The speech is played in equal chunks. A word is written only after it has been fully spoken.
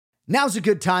Now's a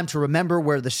good time to remember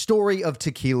where the story of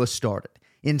tequila started.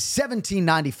 In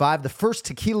 1795, the first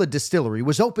tequila distillery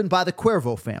was opened by the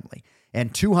Cuervo family,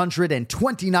 and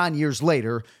 229 years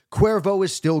later, Cuervo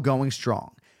is still going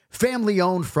strong.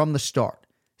 Family-owned from the start.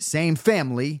 Same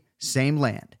family, same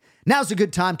land. Now's a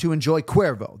good time to enjoy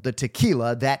Cuervo, the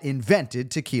tequila that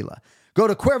invented tequila. Go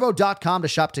to Cuervo.com to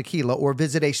shop tequila or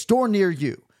visit a store near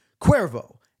you.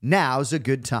 Cuervo, now's a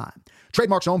good time.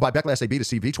 Trademarks owned by Beckley SAB to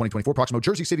CV 2024, Proximo,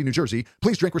 Jersey City, New Jersey.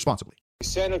 Please drink responsibly.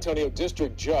 San Antonio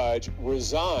district judge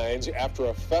resigns after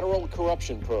a federal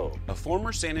corruption probe. A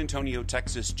former San Antonio,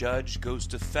 Texas judge goes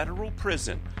to federal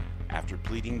prison after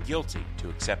pleading guilty to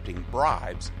accepting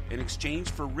bribes in exchange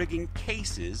for rigging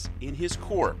cases in his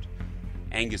court.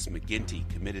 Angus McGinty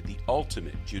committed the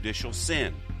ultimate judicial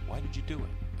sin. Why did you do it?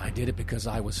 I did it because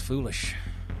I was foolish.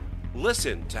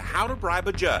 Listen to How to Bribe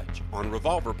a Judge on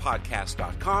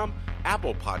RevolverPodcast.com,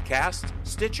 Apple Podcasts,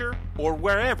 Stitcher, or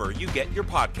wherever you get your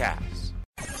podcasts.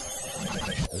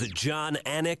 The John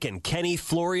Anik and Kenny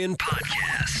Florian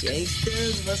Podcast.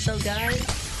 Gangsters, what's up, guys?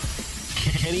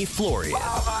 Kenny Florian.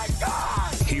 Oh, my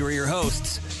God! Here are your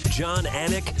hosts, John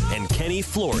Anik and Kenny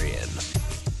Florian.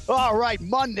 All right,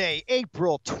 Monday,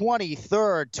 April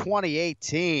 23rd,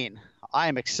 2018. I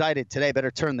am excited today.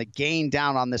 Better turn the gain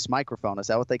down on this microphone. Is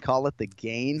that what they call it, the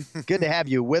gain? Good to have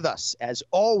you with us. As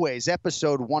always,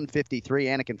 episode 153,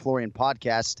 Anik and Florian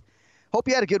Podcast. Hope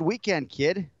you had a good weekend,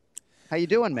 kid. How you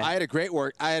doing, man? I had a great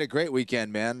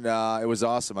weekend, man. It was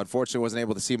awesome. Unfortunately, I wasn't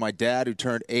able to see my dad, who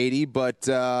turned 80, but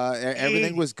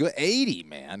everything was good. 80,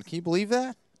 man. Can you believe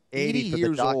that? 80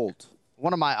 years old.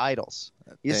 One of my idols.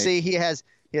 You see, he has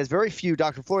very few.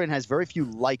 Dr. Florian has very few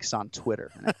likes on Twitter,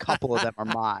 and a couple of them are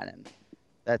mine. And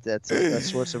that's a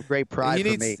source of great pride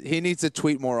for me. He needs to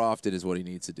tweet more often is what he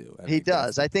needs to do. He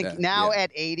does. I think now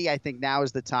at 80, I think now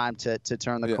is the time to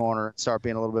turn the corner and start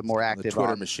being a little bit more active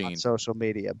on social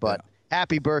media. But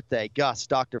happy birthday, Gus,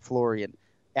 Dr. Florian,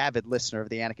 avid listener of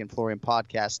the Anik and Florian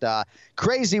Podcast.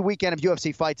 Crazy weekend of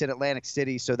UFC fights in Atlantic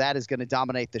City, so that is going to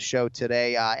dominate the show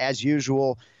today. As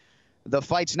usual, the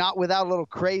fight's not without a little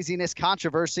craziness,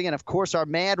 controversy, and, of course, our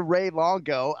man Ray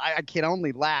Longo. I can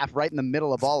only laugh right in the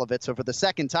middle of all of it. So for the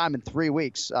second time in 3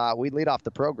 weeks, we lead off the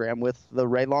program with the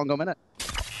Ray Longo Minute.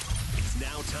 It's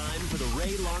now time for the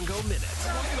Ray Longo Minute.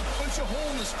 I want you to punch a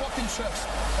hole in his fucking chest.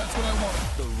 That's what I want.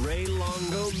 The Ray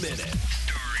Longo Minute.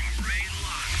 Starring Ray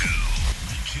Longo.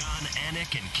 The John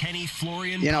Anik and Kenny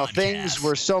Florian Podcast. Things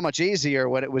were so much easier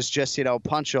when it was just,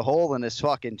 punch a hole in his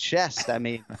fucking chest. I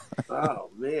mean. Oh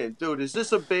man, dude, is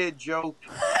this a bad joke?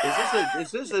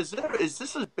 Is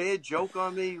this a bad joke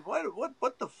on me?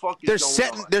 What the fuck is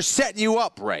going on? They're setting you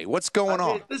up, Ray. What's going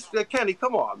on? Kenny,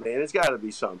 come on, man. There's got to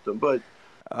be something. But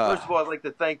first of all, I'd like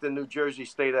to thank the New Jersey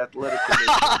State Athletic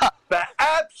Commission for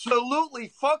absolutely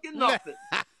fucking nothing.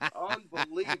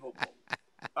 Unbelievable.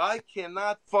 I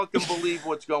cannot fucking believe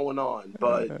what's going on.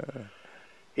 But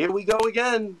here we go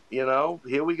again.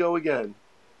 Here we go again.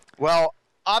 Well,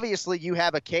 obviously, you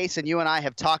have a case, and you and I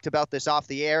have talked about this off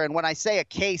the air. And when I say a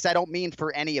case, I don't mean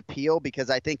for any appeal,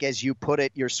 because I think, as you put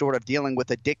it, you're sort of dealing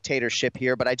with a dictatorship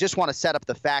here. But I just want to set up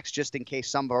the facts just in case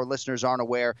some of our listeners aren't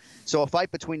aware. So a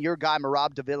fight between your guy,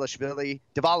 Merab Dvalishvili,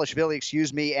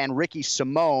 and Ricky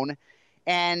Simone.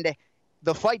 And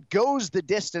the fight goes the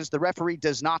distance. The referee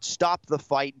does not stop the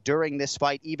fight during this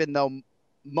fight, even though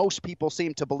most people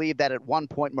seem to believe that at one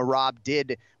point Merab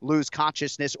did lose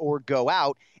consciousness or go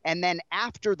out. And then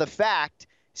after the fact,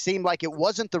 seemed like it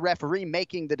wasn't the referee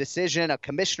making the decision. A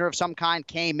commissioner of some kind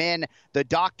came in. The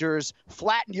doctors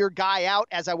flattened your guy out.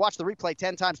 As I watched the replay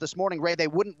 10 times this morning, Ray, they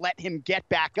wouldn't let him get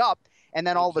back up. And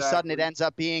then all of a sudden it ends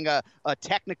up being a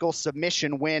technical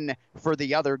submission win for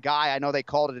the other guy. I know they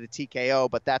called it a TKO,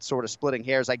 but that's sort of splitting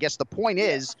hairs. I guess the point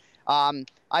is,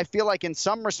 I feel like in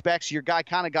some respects your guy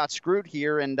kind of got screwed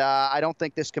here, and I don't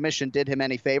think this commission did him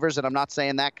any favors, and I'm not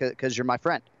saying that because you're my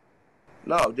friend.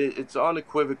 No, it's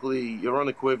you're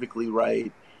unequivocally right.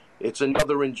 It's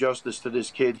another injustice to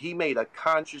this kid. He made a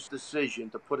conscious decision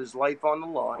to put his life on the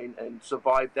line and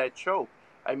survive that choke.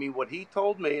 I mean, what he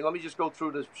told me, let me just go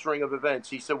through the string of events.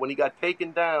 He said when he got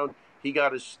taken down, he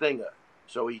got a stinger.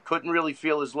 So he couldn't really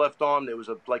feel his left arm. There was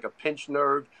like a pinched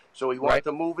nerve. So he wanted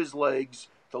to move his legs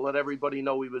to let everybody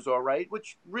know he was all right,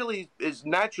 which really is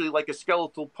naturally like a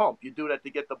skeletal pump. You do that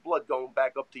to get the blood going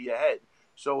back up to your head.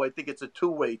 So I think it's a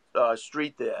two-way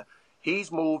street there.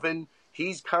 He's moving.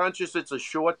 He's conscious it's a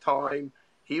short time.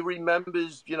 He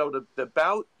remembers, the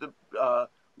bout,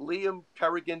 Liam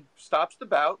Kerrigan stops the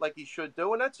bout like he should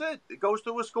do, and that's it. It goes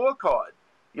to a scorecard.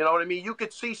 You know what I mean? You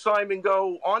could see Simon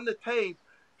go on the tape,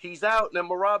 he's out, and then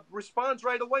Merab responds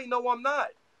right away, no, I'm not.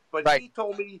 But he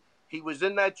told me He was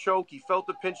in that choke. He felt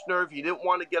the pinched nerve. He didn't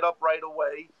want to get up right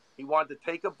away. He wanted to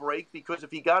take a break because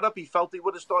if he got up, he felt he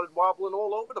would have started wobbling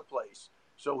all over the place.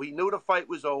 So he knew the fight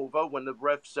was over when the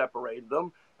ref separated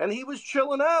them, and he was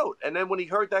chilling out. And then when he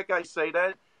heard that guy say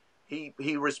that, he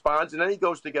responds, and then he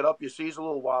goes to get up. You see he's a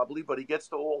little wobbly, but he gets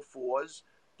to all fours.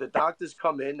 The doctors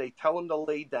come in. They tell him to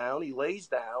lay down. He lays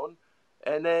down.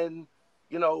 And then,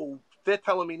 they're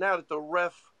telling me now that the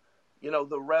ref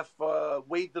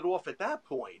waved it off at that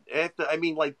point.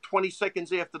 Like 20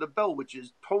 seconds after the bell, which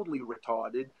is totally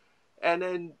retarded. And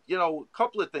then, a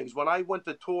couple of things. When I went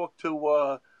to talk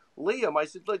to Liam, I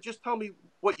said, just tell me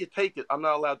what you take it. I'm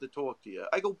not allowed to talk to you.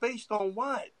 I go, based on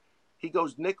what? He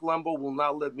goes, Nick Lembo will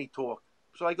not let me talk.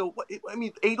 So I go, what?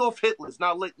 Adolf Hitler's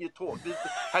not letting you talk. This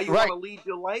is how you want to lead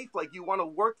your life? Like you want to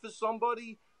work for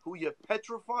somebody who you're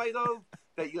petrified of,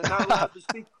 that you're not allowed to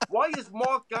speak? Why is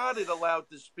Mark Goddard allowed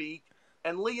to speak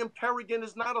and Liam Kerrigan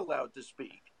is not allowed to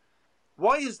speak?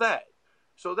 Why is that?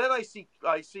 So then I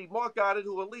see Mark Goddard,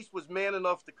 who at least was man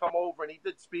enough to come over, and he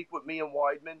did speak with me and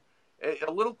Weidman.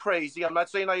 A little crazy. I'm not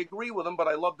saying I agree with him, but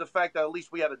I love the fact that at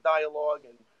least we had a dialogue,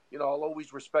 and I'll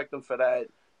always respect him for that.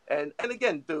 And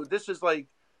again, dude, this is like,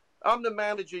 I'm the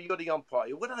manager, you're the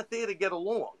umpire. We're not there to get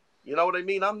along. You know what I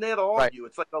mean? I'm there to argue.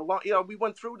 Right. It's like we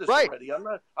went through this already.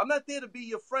 I'm not there to be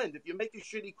your friend. If you make a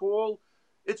shitty call,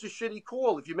 it's a shitty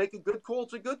call. If you make a good call,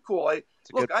 it's a good call.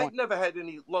 I've never had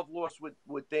any love lost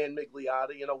with Dan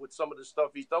Migliotta, with some of the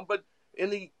stuff he's done. But in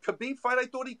the Khabib fight, I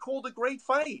thought he called a great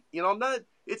fight.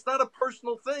 It's not a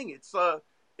personal thing. It's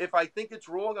if I think it's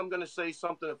wrong, I'm going to say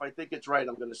something. If I think it's right,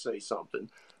 I'm going to say something.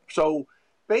 So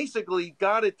basically,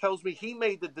 Goddard tells me he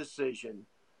made the decision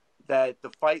that the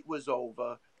fight was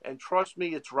over. And trust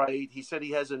me, it's right. He said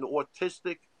he has an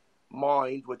autistic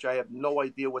mind, which I have no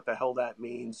idea what the hell that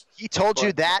means. He told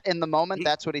you that in the moment?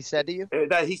 That's what he said to you?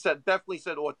 That he definitely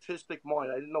said autistic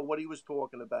mind. I didn't know what he was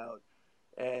talking about.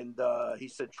 And he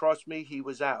said, trust me, he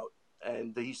was out.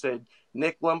 And he said,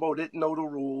 Nick Lembo didn't know the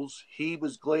rules. He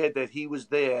was glad that he was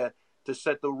there to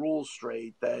set the rules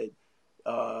straight, that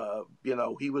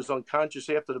he was unconscious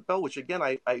after the bell, which again,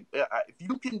 if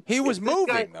you can... He was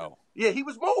moving, though. Yeah, he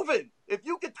was moving. If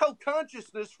you could tell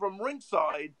consciousness from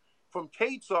ringside, from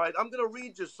cage side, I'm going to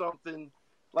read you something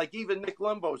like even Nick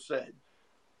Lembo said.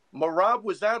 Marab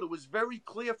was out. It was very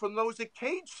clear from those at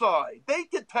cage side. They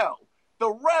could tell.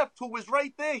 The ref, who was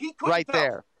right there, he couldn't tell.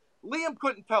 There. Liam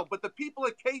couldn't tell, but the people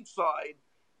at cage side,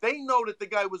 they know that the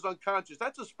guy was unconscious.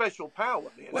 That's a special power,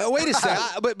 man. Well, wait a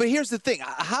second. But here's the thing.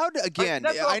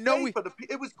 I know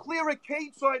it was clear at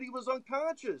cage side he was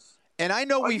unconscious. And I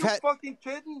know Are you fucking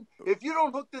kidding? If you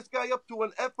don't hook this guy up to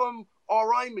an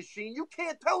fMRI machine, you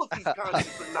can't tell if he's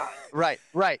conscious or not. Right.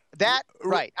 Right.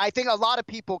 I think a lot of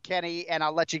people, Kenny, and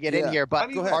I'll let you get in here,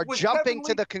 but are jumping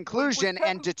to the conclusion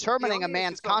and determining a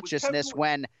man's consciousness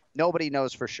when nobody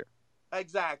knows for sure.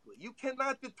 Exactly. You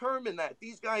cannot determine that.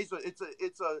 These guys are.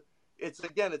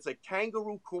 It's a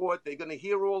kangaroo court. They're going to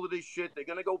hear all of this shit. They're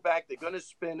going to go back. They're going to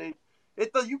spin it.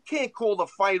 You can't call the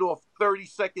fight off 30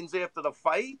 seconds after the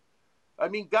fight. I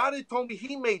mean, Goddard told me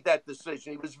he made that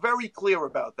decision. He was very clear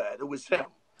about that. It was him.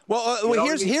 Well,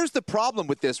 here's the problem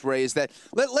with this, Ray, is that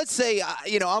let's say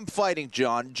I'm fighting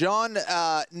John. John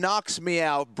knocks me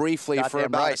out briefly for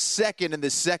about a second in the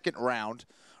second round.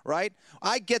 Right?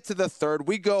 I get to the third.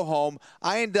 We go home.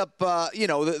 I end up,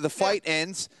 the fight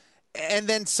ends. And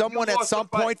then someone at some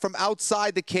point from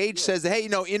outside the cage says, hey,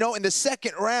 in the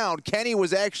second round, Kenny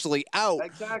was actually out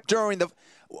during the.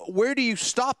 Where do you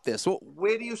stop this?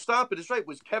 Where do you stop it? It's right.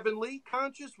 Was Kevin Lee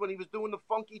conscious when he was doing the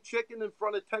funky chicken in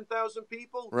front of 10,000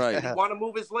 people? Right. Did he want to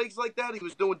move his legs like that? He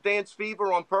was doing dance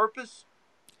fever on purpose?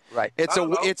 Right.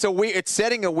 It's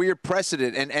setting a weird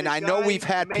precedent. And I know we've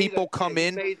had people come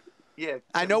in.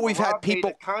 I know we've had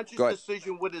people. Made a conscious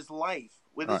decision with his life,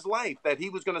 that he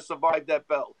was going to survive that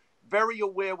bell. Very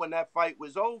aware when that fight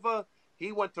was over.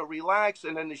 He went to relax,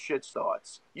 and then the shit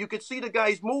starts. You could see the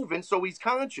guy's moving, so he's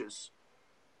conscious.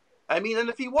 I mean, and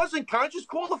if he wasn't conscious,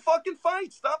 call the fucking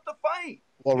fight. Stop the fight.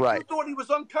 Well, right. If you thought he was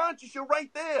unconscious, you're right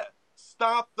there.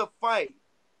 Stop the fight.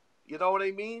 You know what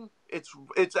I mean?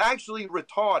 It's actually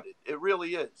retarded. It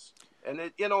really is. And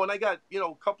and I got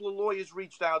a couple of lawyers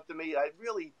reached out to me. I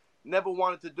really never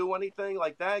wanted to do anything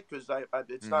like that because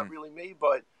it's not really me.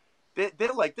 But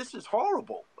they're like, this is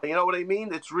horrible. You know what I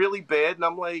mean? It's really bad. And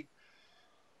I'm like,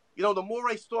 the more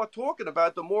I start talking about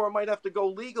it, the more I might have to go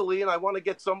legally, and I want to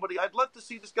get somebody. I'd love to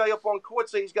see this guy up on court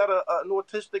say he's got an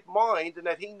autistic mind and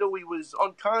that he knew he was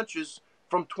unconscious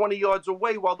from 20 yards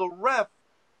away while the ref,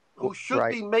 who should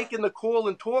be making the call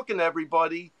and talking to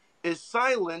everybody, is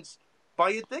silenced by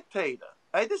a dictator.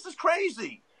 Hey, this is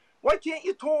crazy. Why can't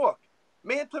you talk?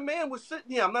 man to man was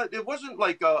sitting here. It wasn't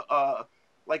like a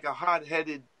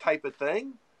hot-headed type of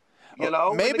thing. You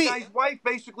know, maybe and the guy's wife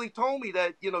basically told me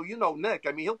that, you know, Nick,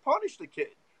 I mean, he'll punish the kid.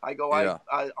 I go, yeah.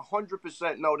 I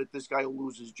 100% know that this guy will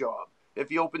lose his job if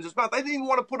he opens his mouth. I didn't even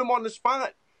want to put him on the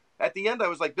spot. At the end, I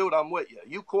was like, dude, I'm with you.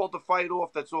 You called the fight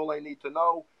off. That's all I need to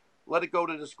know. Let it go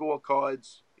to the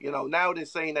scorecards. You know, now they're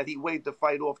saying that he waved the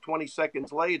fight off 20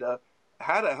 seconds later.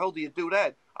 How the hell do you do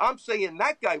that? I'm saying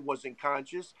that guy wasn't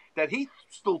conscious, that he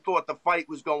still thought the fight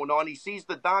was going on. He sees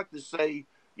the doctor say,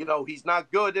 you know, he's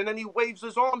not good, and then he waves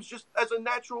his arms just as a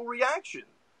natural reaction.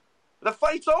 The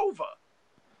fight's over.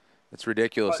 That's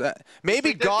ridiculous.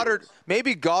 Maybe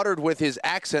Goddard with his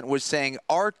accent was saying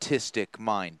artistic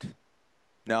mind.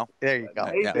 No, there you go.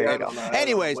 Maybe, there you go.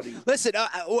 Anyways, listen.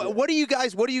 What do you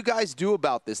guys do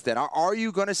about this then? Are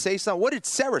you going to say something? What did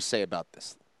Sarah say about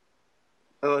this?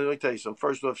 Let me tell you something.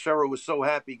 First off, Sarah was so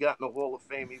happy he got in the Hall of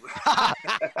Fame. We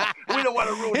don't want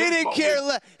to ruin He his didn't moment.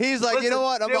 care. He's like, Listen, you know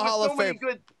what? I'm a Hall of Fame.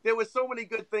 There were so many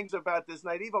good things about this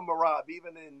night. Even Merab,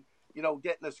 even in, you know,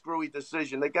 getting a screwy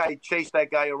decision. The guy chased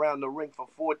that guy around the ring for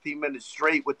 14 minutes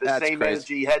straight with the same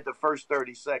energy he had the first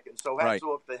 30 seconds. So hats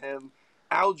off to him.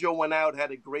 Aljo went out, had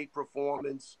a great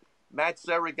performance. Matt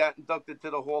Serra got inducted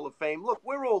to the Hall of Fame. Look,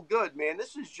 we're all good, man.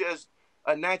 This is just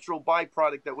a natural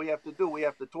byproduct that we have to do. We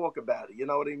have to talk about it. You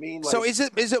know what I mean? So is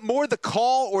it more the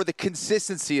call or the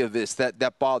consistency of this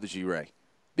that bothers you, Ray?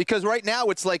 Because right now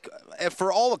it's like,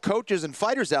 for all the coaches and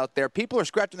fighters out there, people are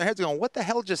scratching their heads going, what the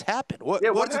hell just happened? What's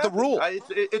the rule?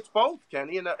 It's both,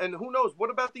 Kenny. And who knows? What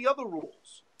about the other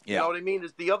rules? Yeah. You know what I mean?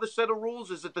 Is the other set of rules,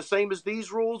 is it the same as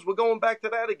these rules? We're going back to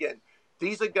that again.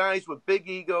 These are guys with big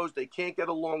egos. They can't get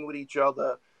along with each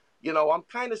other. You know, I'm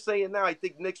kind of saying now, I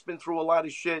think Nick's been through a lot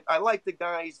of shit. I like the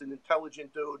guy. He's an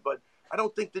intelligent dude, but I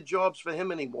don't think the job's for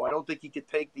him anymore. I don't think he could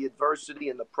take the adversity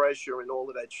and the pressure and all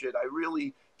of that shit. I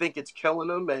really think it's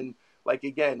killing him. And, like,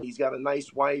 again, he's got a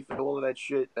nice wife and all of that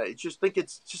shit. I just think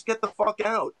just get the fuck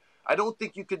out. I don't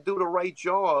think you could do the right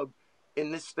job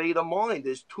in this state of mind.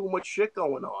 There's too much shit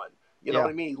going on. You know what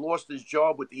I mean? He lost his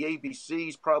job with the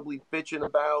ABCs, probably bitching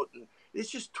about. And it's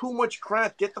just too much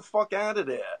crap. Get the fuck out of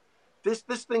there. This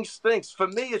thing stinks. For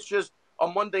me, it's just a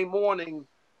Monday morning,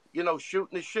 you know,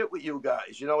 shooting the shit with you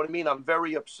guys. You know what I mean? I'm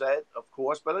very upset, of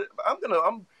course, but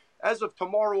I'm as of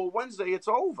tomorrow or Wednesday, it's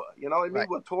over. You know what I mean? Right.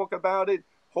 We'll talk about it.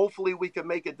 Hopefully we can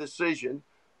make a decision,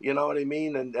 you know what I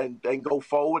mean, and go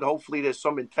forward. Hopefully there's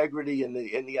some integrity in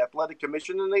the athletic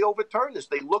commission and they overturn this.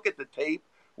 They look at the tape,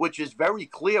 which is very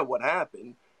clear what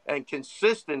happened, and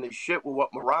consistent as shit with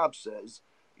what Merab says,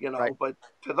 you know, right. But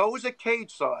to those at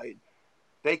cage side,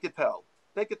 they could tell.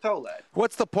 They could tell that.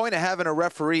 What's the point of having a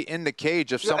referee in the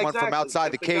cage if someone from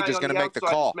outside the cage is going to make the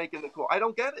call? Making the call? I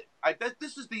don't get it.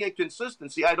 This is the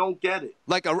inconsistency. I don't get it.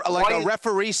 Like a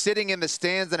referee sitting in the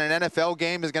stands in an NFL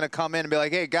game is going to come in and be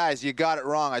like, hey, guys, you got it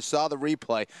wrong. I saw the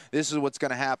replay. This is what's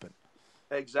going to happen.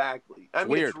 Exactly. I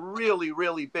mean, it's really,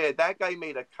 really bad. That guy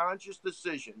made a conscious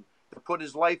decision to put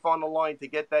his life on the line to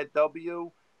get that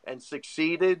W and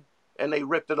succeeded, and they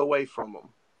ripped it away from him.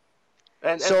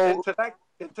 And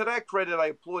to that credit, I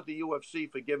applaud the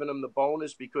UFC for giving him the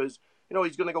bonus because, you know,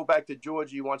 he's going to go back to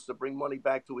Georgia. He wants to bring money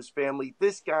back to his family.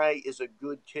 This guy is a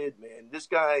good kid, man. This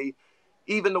guy,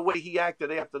 even the way he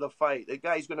acted after the fight, the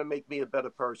guy's going to make me a better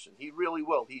person. He really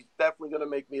will. He's definitely going to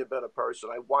make me a better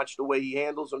person. I watched the way he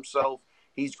handles himself.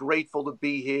 He's grateful to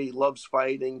be here. He loves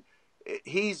fighting.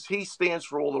 He stands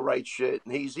for all the right shit,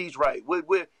 and he's right.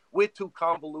 We're too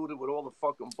convoluted with all the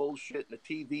fucking bullshit and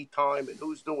the TV time and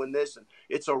who's doing this, and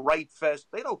it's a right fest.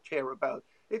 They don't care about.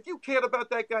 If you cared about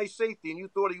that guy's safety and you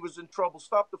thought he was in trouble,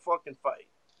 stop the fucking fight.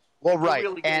 Well, right,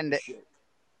 really and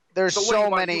there's so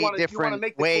many different you want to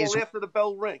make the ways. Call after the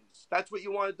bell rings. That's what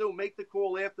you want to do. Make the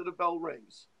call after the bell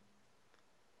rings.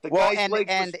 The well, guy's legs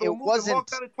and it moving. wasn't. Mark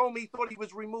kind of told me he thought he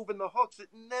was removing the hooks. It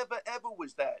never ever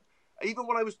was that. Even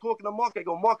when I was talking to Mark, I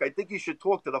go, Mark, I think you should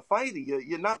talk to the fighter.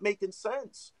 You're not making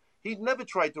sense. He never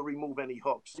tried to remove any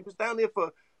hooks. He was down there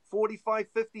for 45,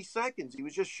 50 seconds. He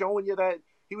was just showing you that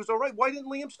he was all right. Why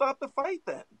didn't Liam stop the fight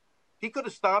then? He could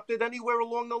have stopped it anywhere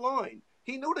along the line.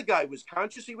 He knew the guy was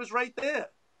conscious. He was right there.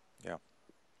 Yeah.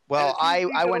 Well,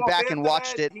 I went back and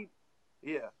watched it.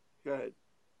 Yeah, go ahead.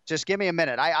 Just give me a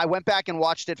minute. I went back and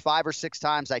watched it 5 or 6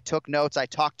 times. I took notes. I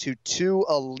talked to 2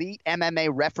 elite MMA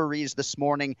referees this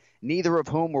morning, neither of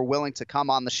whom were willing to come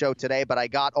on the show today, but I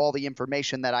got all the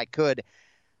information that I could.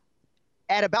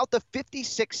 At about the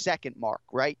 56-second mark,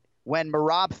 right, when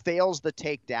Merab fails the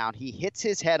takedown, he hits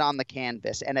his head on the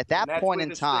canvas. And at that point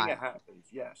in time,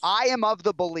 yes. I am of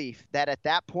the belief that at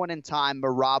that point in time,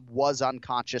 Merab was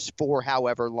unconscious for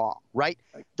however long, right?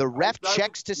 The ref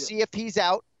checks to see if he's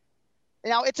out.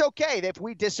 Now, it's okay if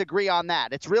we disagree on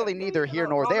that. It's really neither here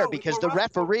nor there because the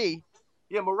referee.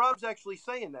 Yeah, Marab's actually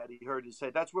saying that. He hurt his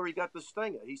head. That's where he got the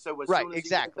stinger. He said, as soon as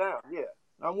exactly. he went down.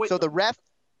 Yeah, I'm with So him. the ref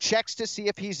checks to see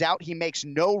if he's out. He makes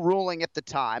no ruling at the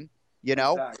time. You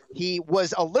know, Exactly. He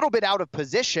was a little bit out of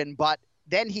position, but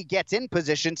then he gets in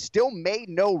position, still made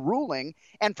no ruling.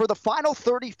 And for the final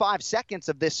 35 seconds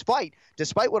of this fight,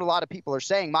 despite what a lot of people are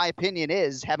saying, my opinion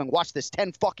is, having watched this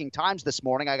 10 fucking times this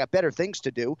morning, I got better things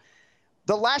to do.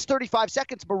 The last 35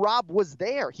 seconds, Merab was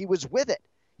there. He was with it.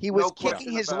 He was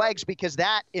kicking his legs because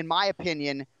that, in my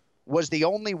opinion, was the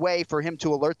only way for him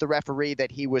to alert the referee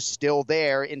that he was still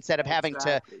there instead of having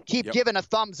to keep giving a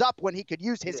thumbs up when he could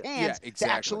use his hands to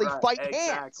actually fight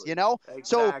hands, you know?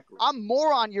 So I'm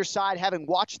more on your side having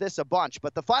watched this a bunch.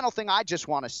 But the final thing I just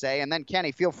want to say, and then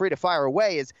Kenny, feel free to fire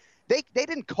away, is they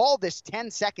didn't call this 10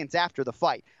 seconds after the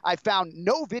fight. I found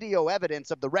no video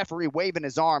evidence of the referee waving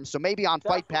his arms. So maybe on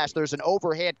Fight Pass there's an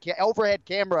overhead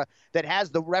camera that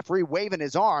has the referee waving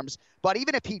his arms. But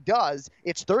even if he does,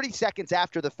 it's 30 seconds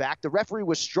after the fact. The referee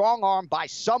was strong-armed by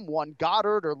someone,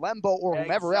 Goddard or Lembo or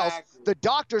whomever else. The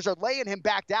doctors are laying him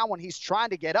back down when he's trying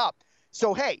to get up.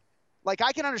 So, hey, like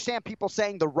I can understand people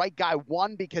saying the right guy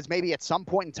won because maybe at some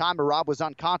point in time Merab was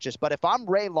unconscious. But if I'm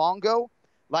Ray Longo,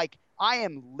 like – I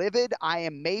am livid. I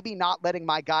am maybe not letting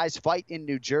my guys fight in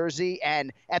New Jersey.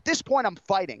 And at this point, I'm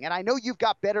fighting. And I know you've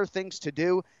got better things to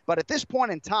do. But at this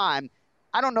point in time,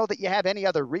 I don't know that you have any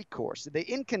other recourse.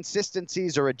 The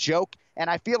inconsistencies are a joke. And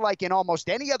I feel like in almost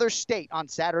any other state on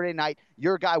Saturday night,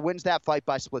 your guy wins that fight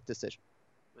by split decision.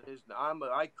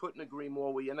 I couldn't agree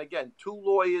more with you. And again, 2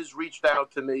 lawyers reached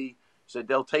out to me, said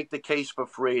they'll take the case for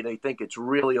free. They think it's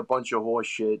really a bunch of horse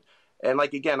shit. And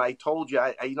like again, I told you,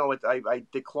 I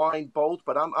declined both,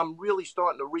 but I'm really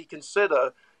starting to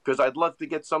reconsider because I'd love to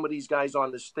get some of these guys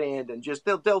on the stand and just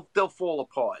they'll fall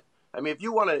apart. I mean, if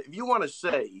you want to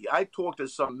say, I've talked to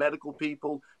some medical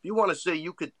people. If you want to say,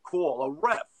 you could call a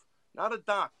ref, not a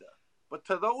doctor, but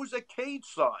to those at cage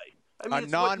side, I mean,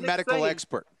 a non-medical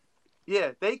expert.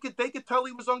 Yeah, they could tell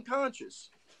he was unconscious.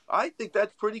 I think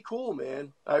that's pretty cool,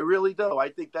 man. I really do. I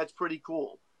think that's pretty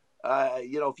cool.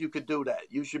 If you could do that,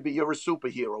 you're a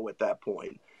superhero at that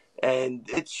point. And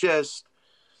it's just,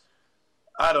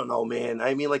 I don't know, man.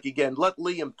 I mean, like, again, let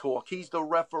Liam talk. He's the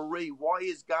referee. Why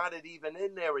is Goddard even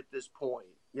in there at this point?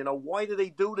 Why do they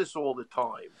do this all the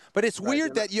time? But it's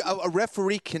weird that a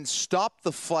referee can stop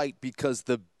the fight because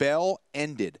the bell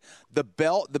ended. The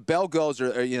bell goes,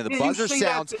 or the buzzer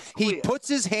sounds. He puts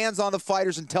his hands on the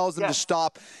fighters and tells them to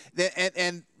stop.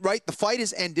 And the fight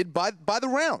is ended by the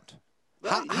round.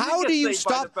 How do you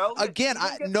stop? Again,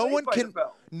 no one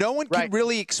can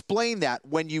really explain that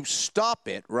when you stop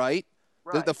it, right?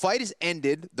 The fight is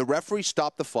ended. The referee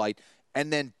stopped the fight.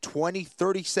 And then 20,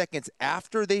 30 seconds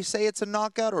after they say it's a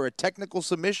knockout or a technical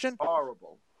submission?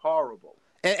 Horrible.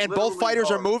 And both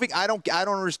fighters are moving? I don't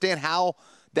understand how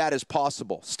that is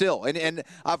possible still. And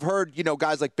I've heard,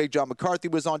 guys like Big John McCarthy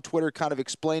was on Twitter kind of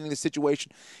explaining the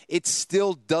situation. It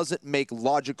still doesn't make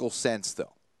logical sense,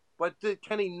 though. But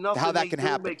Kenny, nothing they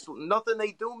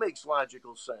do makes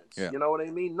logical sense. Yeah. You know what I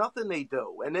mean? Nothing they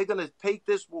do. And they're going to take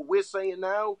this, what we're saying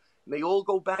now, and they all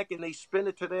go back and they spin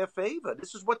it to their favor.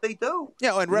 This is what they do.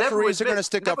 Yeah, and referees are going to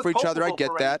stick up for each other. I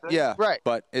get that. Yeah. Right.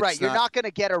 But you're not going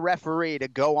to get a referee to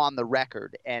go on the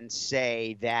record and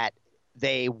say that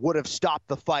they would have stopped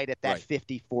the fight at that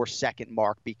 54-second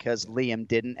mark because Liam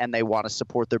didn't and they want to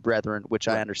support their brethren, which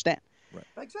I understand. Right.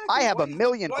 Exactly. I have a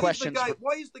million questions.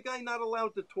 Why is the guy not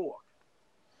allowed to talk?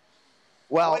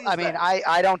 Well, I mean,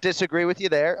 I don't disagree with you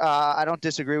there. I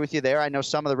know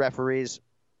some of the referees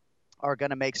are going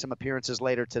to make some appearances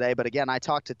later today. But again, I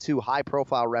talked to 2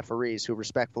 high-profile referees who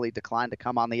respectfully declined to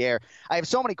come on the air. I have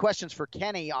so many questions for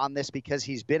Kenny on this because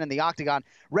he's been in the octagon.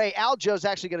 Ray, Aljo's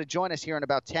actually going to join us here in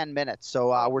about 10 minutes.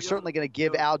 So we're certainly going to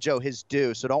give Aljo his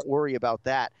due. So don't worry about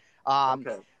that.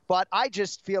 Okay. But I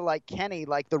just feel like Kenny,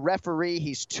 like the referee,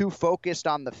 he's too focused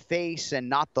on the face and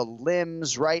not the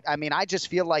limbs, right? I mean, I just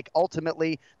feel like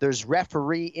ultimately there's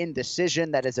referee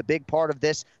indecision that is a big part of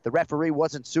this. The referee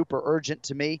wasn't super urgent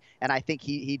to me, and I think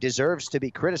he deserves to be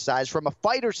criticized from a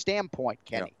fighter standpoint,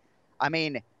 Kenny. Yep. I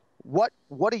mean, what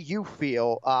do you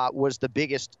feel was the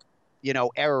biggest,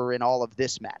 error in all of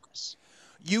this madness?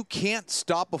 You can't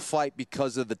stop a fight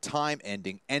because of the time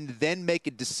ending and then make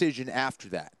a decision after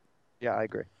that. Yeah, I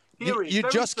agree. You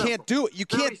just can't do it. You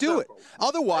can't do it.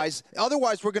 Otherwise,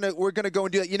 we're gonna go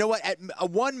and do that. You know what? At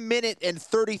 1 minute and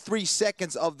 33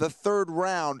 seconds of the third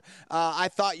round, I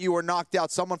thought you were knocked out.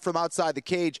 Someone from outside the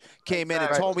cage came in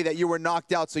and told me that you were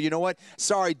knocked out. So you know what?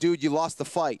 Sorry, dude, you lost the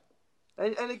fight.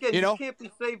 And again, you can't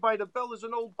be saved by the bell. Is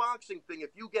an old boxing thing.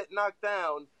 If you get knocked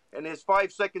down and there's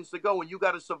 5 seconds to go, and you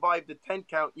got to survive the 10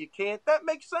 count. You can't. That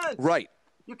makes sense. Right.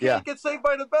 You can't get saved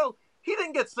by the bell. He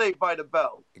didn't get saved by the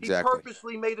bell. Exactly. He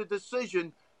purposely made a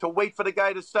decision to wait for the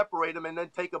guy to separate him and then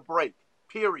take a break.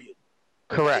 Period.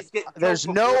 Correct. There's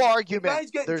no argument. The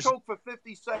guy's getting choked for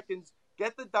 50 seconds.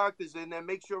 Get the doctors in there.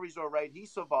 Make sure he's all right. He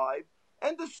survived.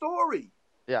 End of story.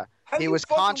 Yeah. He was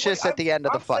conscious at the end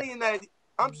of the fight.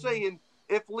 I'm saying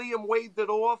if Liam waved it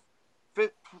off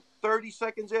 30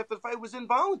 seconds after the fight, it was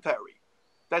involuntary.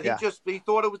 That he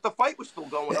thought the fight was still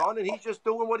going on, and he's just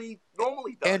doing what he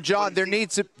normally does. And John, there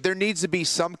needs to be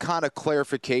some kind of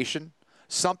clarification,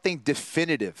 something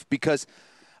definitive, because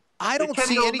I don't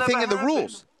see anything in the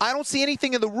rules. I don't see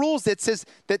anything in the rules that says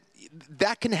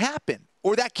that can happen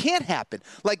or that can't happen.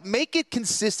 Like, make it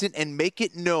consistent and make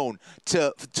it known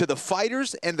to the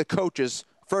fighters and the coaches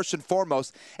first and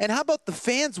foremost. And how about the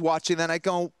fans watching that? I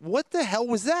go, what the hell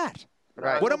was that?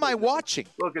 Right. What am I watching?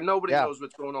 Look, and nobody knows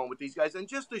what's going on with these guys. And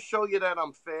just to show you that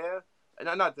I'm fair, and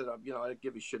not that I don't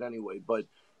give a shit anyway, but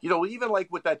even like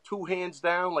with that 2 hands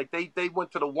down, like they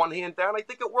went to the 1 hand down. I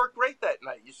think it worked great that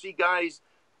night. You see guys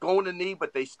going to knee,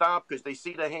 but they stop because they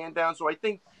see the hand down. So I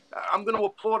think I'm going to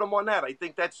applaud them on that. I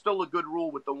think that's still a good rule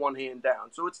with the 1 hand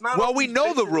down. So it's not. Well, we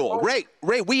know the rule, Ray.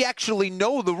 We actually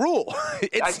know the rule.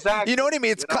 Exactly. You know what I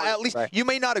mean? It's at least you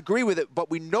may not agree with it, but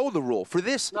we know the rule. For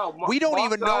this, we don't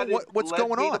even know what's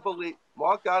going on.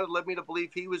 Mark Goddard led me to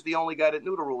believe he was the only guy that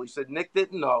knew the rule. He said Nick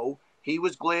didn't know. He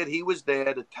was glad he was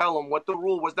there to tell him what the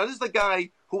rule was. Now, this is the guy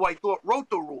who I thought wrote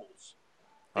the rules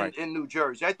in New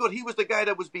Jersey. I thought he was the guy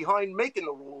that was behind making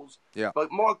the rules. Yeah.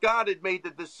 But Mark Goddard made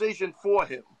the decision for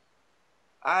him.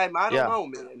 I don't know,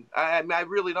 man. I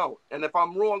really don't. And if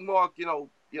I'm wrong, Mark,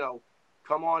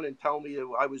 come on and tell me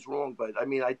I was wrong. But I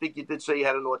mean, I think you did say you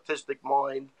had an autistic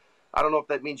mind. I don't know if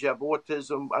that means you have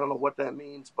autism. I don't know what that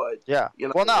means, but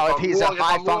Well, no, if he's a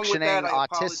high-functioning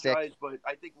autistic. But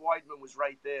I think Weidman was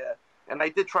right there, and I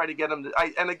did try to get him to.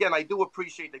 And again, I do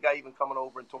appreciate the guy even coming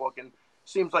over and talking.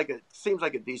 Seems like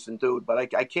a decent dude, but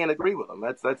I can't agree with him.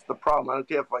 That's the problem. I don't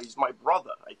care if he's my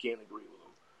brother. I can't agree with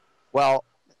him. Well,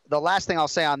 the last thing I'll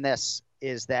say on this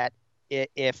is that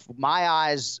if my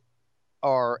eyes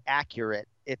are accurate,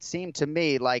 it seemed to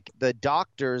me like the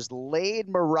doctors laid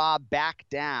Merab back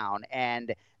down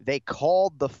and they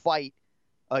called the fight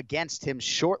against him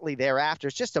shortly thereafter.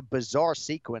 It's just a bizarre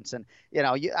sequence. And,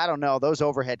 I don't know, those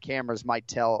overhead cameras might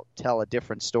tell a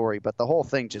different story, but the whole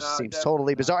thing just seems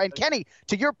totally bizarre. And Kenny,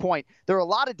 to your point, there are a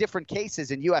lot of different cases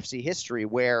in UFC history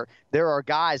where there are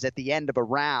guys at the end of a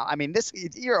round. I mean,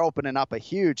 you're opening up a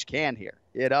huge can here,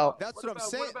 That's what I'm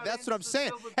saying. That's what I'm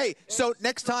saying. Hey, so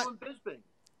next time.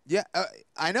 Yeah,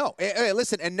 I know. Hey,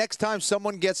 listen, and next time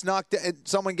someone gets knocked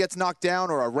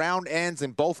down or a round ends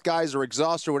and both guys are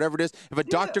exhausted or whatever it is, if a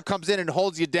doctor comes in and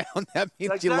holds you down, that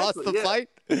means you lost the fight.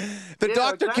 The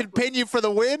doctor can pin you for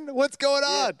the win. What's going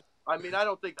on? I mean, I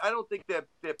don't think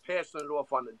they're passing it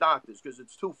off on the doctors because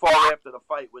it's too far after the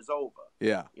fight was over.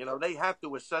 Yeah. They have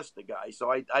to assess the guy.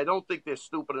 So I don't think they're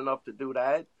stupid enough to do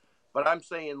that. But I'm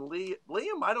saying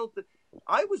Liam,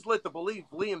 I was led to believe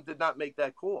Liam did not make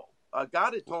that call.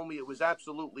 Goddard told me it was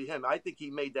absolutely him. I think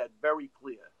he made that very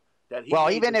clear. That he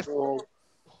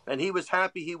and he was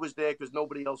happy he was there because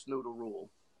nobody else knew the rule.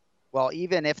 Well,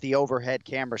 even if the overhead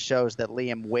camera shows that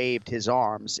Liam waved his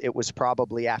arms, it was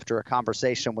probably after a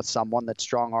conversation with someone that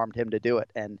strong-armed him to do it.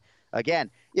 And again,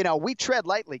 we tread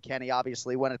lightly, Kenny,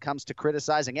 obviously, when it comes to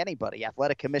criticizing anybody.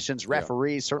 Athletic commissions,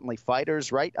 referees, certainly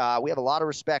fighters, right? We have a lot of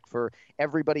respect for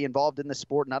everybody involved in the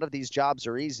sport. None of these jobs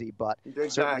are easy, but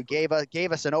certainly gave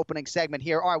us an opening segment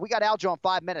here. All right, we got Aljo in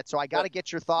 5 minutes, so I got to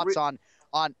get your thoughts on.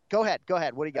 Go ahead.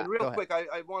 What do you got? Real quick,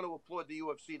 I want to applaud the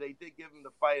UFC. They did give him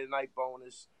the fight of the night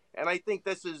bonus. And I think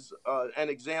this is an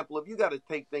example of you got to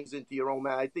take things into your own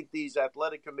man. I think these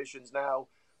athletic commissions now,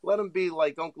 let them be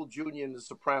like Uncle Junior in The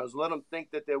Sopranos. Let them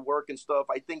think that they're working stuff.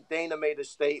 I think Dana made a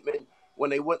statement when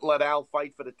they wouldn't let Al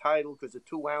fight for the title because of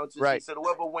 2 ounces. Right. He said,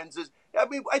 whoever wins this. I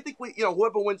mean, I think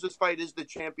whoever wins this fight is the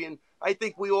champion. I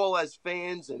think we all as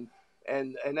fans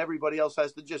and everybody else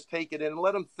has to just take it in and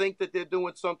let them think that they're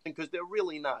doing something because they're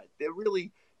really not.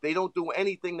 They don't do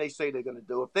anything they say they're going to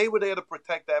do. If they were there to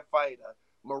protect that fighter,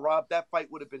 Merab, that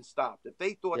fight would have been stopped. If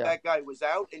they thought that guy was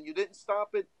out and you didn't stop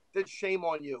it, then shame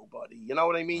on you, buddy. You know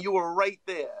what I mean? You were right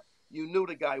there. You knew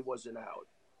the guy wasn't out.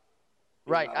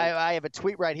 Right. I have a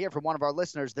tweet right here from one of our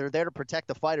listeners. They're there to protect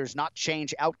the fighters, not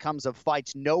change outcomes of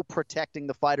fights. No protecting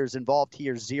the fighters involved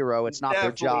here. Zero. It's not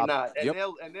their job. Not.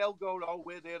 And they'll go,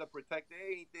 we're there to protect.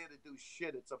 They ain't there to do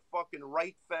shit. It's a fucking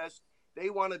right fest. They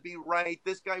want to be right.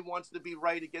 This guy wants to be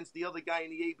right against the other guy in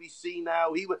the ABC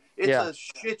now. It's a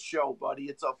shit show, buddy.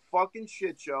 It's a fucking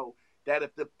shit show. that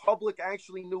if the public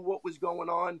actually knew what was going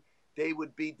on, they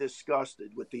would be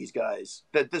disgusted with these guys.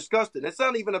 They're disgusted. It's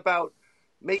not even about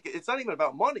it's not even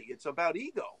about money. It's about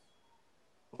ego.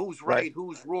 Who's right,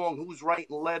 who's wrong, who's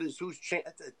writing letters,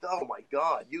 oh my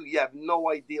God, you have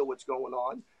no idea what's going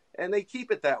on. And they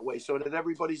keep it that way so that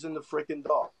everybody's in the frickin'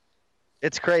 dark.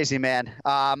 It's crazy, man.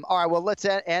 All right, well, let's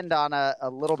end on a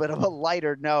little bit of a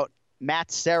lighter note.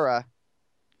 Matt Serra,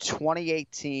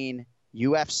 2018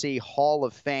 UFC Hall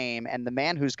of Fame, and the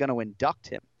man who's going to induct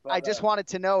him. I just wanted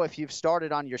to know if you've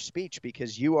started on your speech,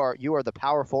 because you are the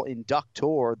powerful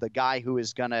inductor, the guy who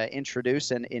is going to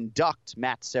introduce and induct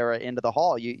Matt Serra into the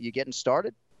Hall. You getting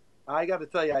started? I got to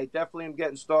tell you, I definitely am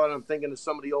getting started. I'm thinking of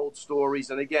some of the old stories.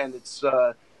 And again, it's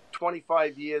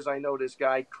 25 years I know this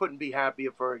guy. Couldn't be happier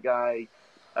for a guy.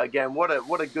 Again, what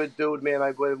a good dude, man.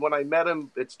 When I met him,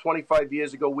 it's 25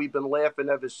 years ago. We've been laughing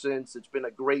ever since. It's been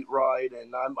a great ride,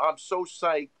 and I'm so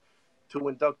psyched to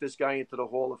induct this guy into the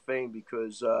Hall of Fame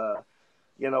because,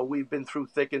 we've been through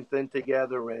thick and thin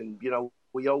together, and,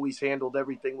 we always handled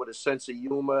everything with a sense of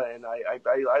humor, and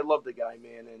I love the guy,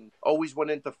 man, and always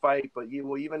went in to fight, but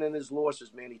even in his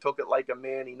losses, man, he took it like a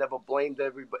man. He never blamed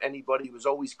anybody. He was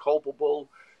always culpable,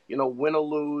 win or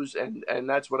lose, and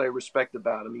that's what I respect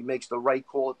about him. He makes the right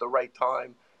call at the right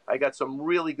time. I got some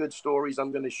really good stories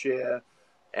I'm going to share,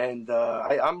 and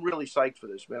I'm really psyched for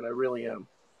this, man. I really am.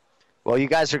 Well, you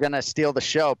guys are going to steal the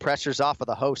show. Pressure's off of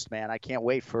the host, man. I can't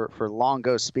wait for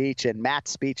Longo's speech and Matt's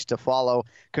speech to follow.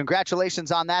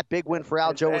 Congratulations on that. Big win for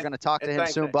Aljo. We're going to talk to him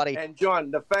soon, buddy. And,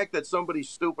 John, the fact that somebody's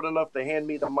stupid enough to hand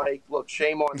me the mic, look,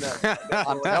 shame on them.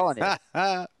 I'm telling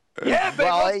you. Yeah,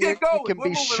 babe, let's get going.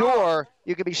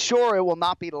 You can be sure it will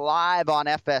not be live on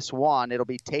FS1. It'll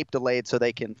be tape delayed so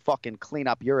they can fucking clean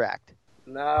up your act.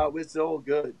 No, it's all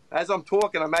good. As I'm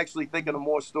talking, I'm actually thinking of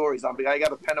more stories. I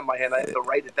got a pen in my hand. I have to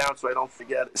write it down so I don't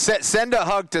forget it. Send a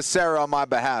hug to Sarah on my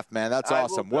behalf, man. That's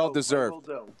awesome. Well deserved.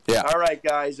 Yeah. All right,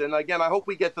 guys. And again, I hope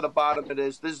we get to the bottom of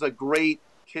this. This is a great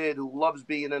kid who loves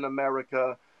being in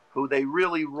America, who they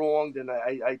really wronged, and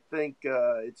I think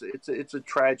it's a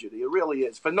tragedy. It really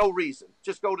is, for no reason.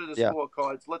 Just go to the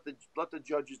scorecards, let the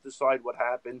judges decide what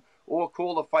happened, or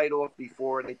call the fight off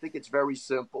before. And I think it's very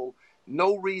simple.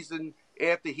 No reason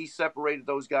after he separated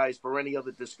those guys for any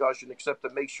other discussion except to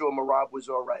make sure Merab was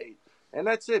all right. And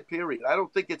that's it, period. I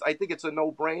think it's a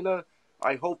no-brainer.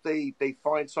 I hope they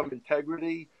find some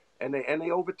integrity and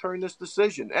they overturn this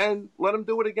decision and let him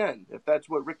do it again. If that's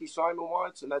what Ricky Simon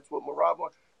wants and that's what Merab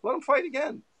wants, let him fight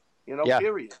again.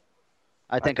 Period.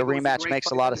 I think a rematch makes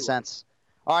a lot of sense.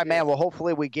 All right, man. Well,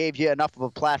 hopefully we gave you enough of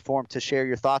a platform to share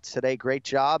your thoughts today. Great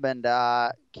job, and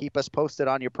keep us posted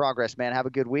on your progress, man. Have a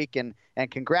good week, and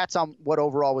congrats on what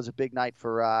overall was a big night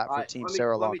for Team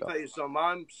Serra Longo. Let me tell you something.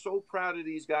 I'm so proud of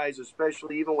these guys,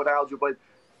 especially even with Aljo. But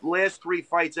last three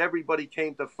fights, everybody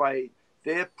came to fight.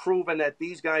 They're proving that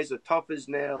these guys are tough as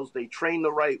nails. They train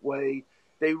the right way.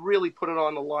 They really put it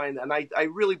on the line. And I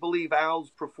really believe Al's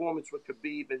performance with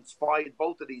Khabib inspired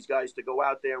both of these guys to go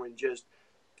out there and just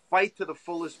fight to the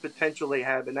fullest potential they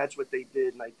have, and that's what they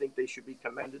did, and I think they should be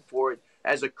commended for it.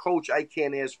 As a coach, I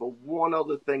can't ask for one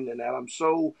other thing than that. I'm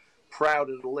so proud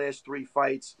of the last three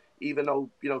fights, even though,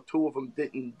 two of them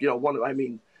didn't,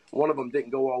 one of them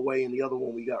didn't go our way, and the other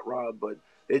one we got robbed. But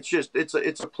it's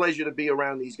a pleasure to be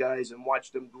around these guys and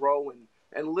watch them grow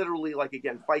and literally,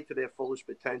 fight to their fullest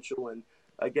potential. And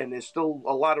again, there's still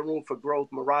a lot of room for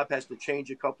growth. Merab has to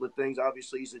change a couple of things.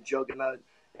 Obviously, he's a juggernaut.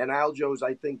 And Aljo's,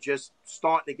 I think, just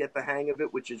starting to get the hang of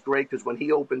it, which is great because when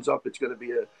he opens up, it's going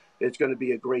to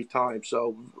be a great time.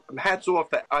 So hats off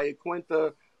to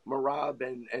Iaquinta, Merab,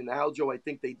 and Aljo. I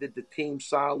think they did the team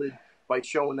solid by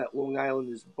showing that Long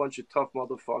Island is a bunch of tough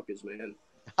motherfuckers, man.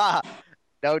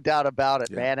 No doubt about it,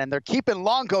 man. And they're keeping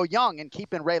Longo young and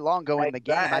keeping Ray Longo in the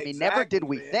game. I mean, never did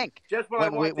we think. Just when I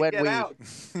wanted to get out.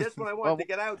 Just when I wanted to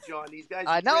get out, John. These guys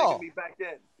are dragging me back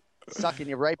in. Sucking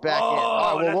you right back in.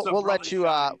 All right, well, we'll let you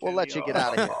get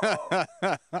out of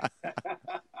here.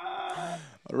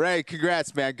 Ray,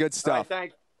 congrats, man. Good stuff.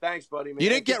 Right, thanks, buddy. Man. You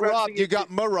didn't get robbed. You got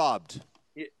robbed.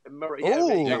 Yeah,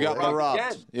 you got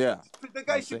robbed. Yeah. The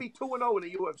guy should be 2-0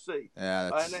 in the UFC. Yeah.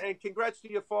 And congrats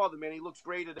to your father, man. He looks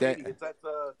great at 80.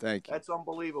 Thank you. That's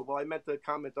unbelievable. I meant to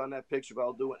comment on that picture, but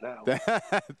I'll do it now.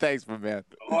 Thanks, my man.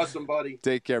 Awesome, buddy.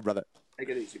 Take care, brother. Take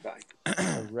it easy, bye.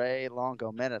 Ray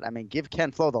Longo minute. I mean, give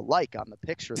Ken Flo the like on the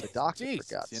picture of the doctor, Jeez,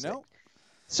 for God's sake. know?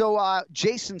 So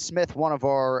Jason Smith, one of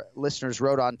our listeners,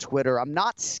 wrote on Twitter, I'm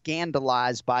not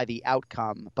scandalized by the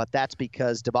outcome, but that's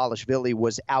because Dvalishvili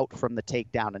was out from the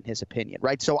takedown in his opinion,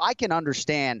 right? So I can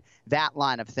understand that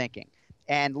line of thinking.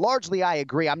 And largely I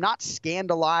agree. I'm not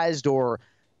scandalized or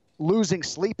losing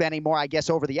sleep anymore, I guess,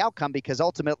 over the outcome, because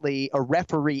ultimately a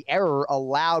referee error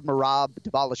allowed Merab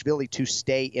Dvalishvili to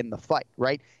stay in the fight,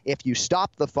 right? If you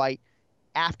stop the fight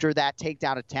after that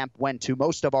takedown attempt, when to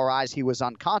most of our eyes he was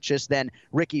unconscious, then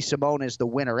Ricky Simón is the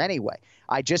winner anyway.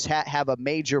 I just have a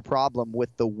major problem with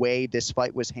the way this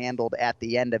fight was handled at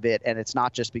the end of it, and it's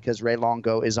not just because Ray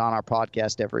Longo is on our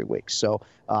podcast every week. So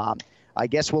I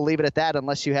guess we'll leave it at that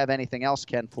unless you have anything else,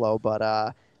 Ken Flo,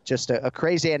 but just a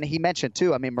crazy, and he mentioned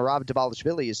too, I mean, Merab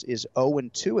Dvalishvili is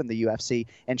 0-2 in the UFC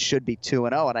and should be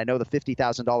 2-0, and I know the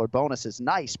 $50,000 bonus is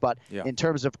nice, but in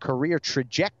terms of career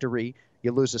trajectory,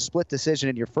 you lose a split decision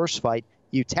in your first fight.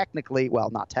 You technically,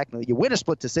 well, not technically, you win a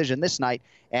split decision this night,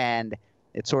 and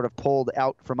it sort of pulled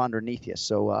out from underneath you.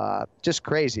 So just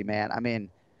crazy, man. I mean,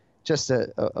 just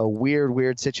a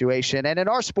weird situation. And in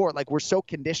our sport, like, we're so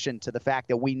conditioned to the fact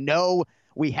that we know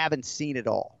we haven't seen it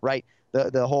all, right?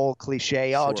 The whole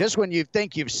cliche, just when you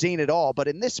think you've seen it all. But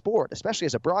in this sport, especially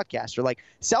as a broadcaster, like,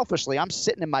 selfishly, I'm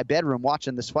sitting in my bedroom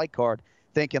watching this fight card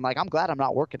thinking, like, I'm glad I'm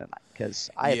not working tonight because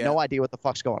I have no idea what the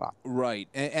fuck's going on. Right.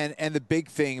 And the big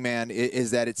thing, man,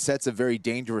 is that it sets a very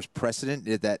dangerous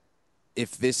precedent that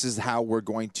if this is how we're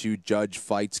going to judge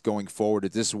fights going forward,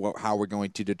 if this is how we're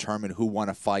going to determine who won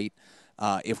a fight,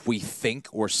 if we think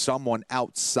or someone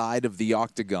outside of the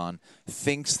octagon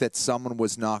thinks that someone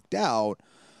was knocked out,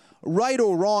 right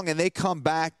or wrong, and they come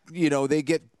back, they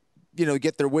get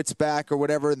their wits back or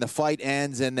whatever, and the fight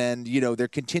ends, and then, they're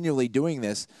continually doing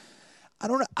this.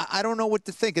 I don't know what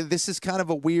to think. This is kind of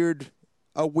a weird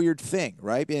thing,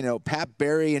 right? Pat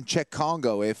Barry and Czech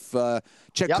Congo. If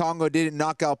Czech Congo didn't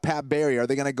knock out Pat Barry, are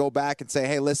they going to go back and say,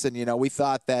 "Hey, listen, we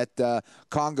thought that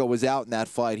Congo was out in that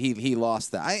fight. He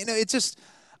lost that." It's just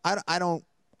I don't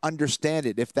understand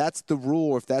it. If that's the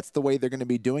rule, or if that's the way they're going to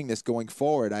be doing this going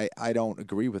forward, I don't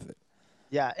agree with it.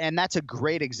 Yeah, and that's a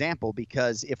great example,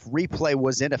 because if replay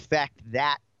was in effect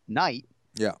that night,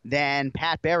 then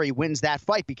Pat Barry wins that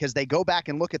fight, because they go back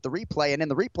and look at the replay, and in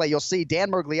the replay you'll see Dan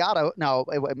Murgliato. No,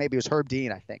 maybe it was Herb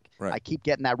Dean, I think. Right. I keep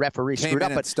getting that referee screwed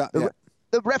up. But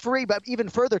the referee, but even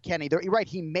further, Kenny, you're right,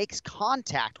 he makes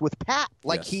contact with Pat.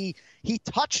 Like, he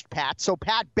touched Pat, so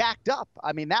Pat backed up.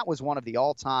 I mean, that was one of the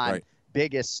all-time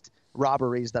biggest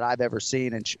robberies that I've ever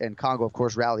seen, and Congo, of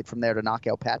course, rallied from there to knock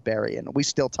out Pat Barry, and we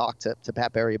still talk to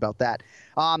Pat Barry about that.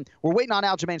 We're waiting on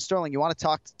Aljamain Sterling. You want to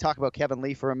talk about Kevin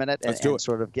Lee for a minute? Let's do it.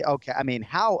 Sort of okay. I mean,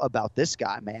 how about this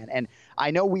guy, man? And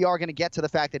I know we are going to get to the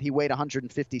fact that he weighed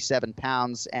 157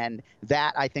 pounds, and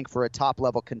that, I think, for a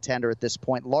top-level contender at this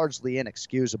point, largely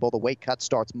inexcusable. The weight cut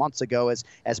starts months ago,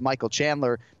 as Michael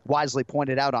Chandler wisely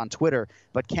pointed out on Twitter.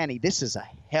 But, Kenny, this is a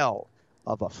hell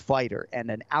of a fighter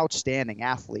and an outstanding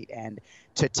athlete, and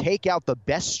to take out the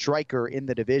best striker in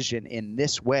the division in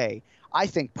this way, I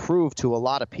think proved to a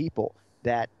lot of people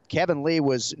that Kevin Lee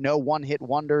was no one-hit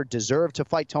wonder, deserved to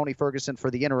fight Tony Ferguson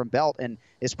for the interim belt, and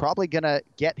is probably going to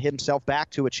get himself back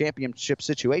to a championship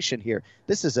situation here.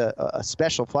 This is a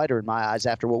special fighter in my eyes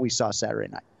after what we saw Saturday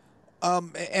night.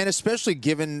 And especially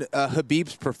given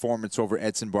Khabib's performance over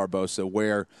Edson Barboza,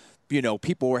 where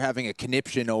people were having a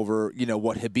conniption over,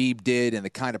 what Khabib did and the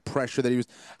kind of pressure that he was.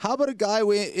 How about a guy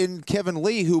in Kevin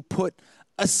Lee who put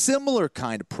a similar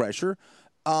kind of pressure,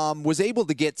 was able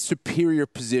to get superior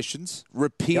positions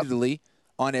repeatedly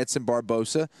on Edson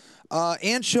Barboza,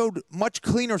 and showed much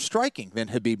cleaner striking than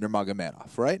Khabib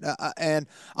Nurmagomedov, right? And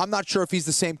I'm not sure if he's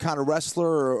the same kind of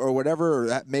wrestler or whatever,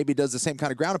 or maybe does the same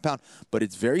kind of ground and pound, but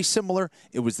it's very similar.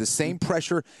 It was the same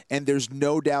pressure, and there's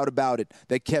no doubt about it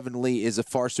that Kevin Lee is a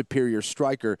far superior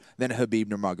striker than Khabib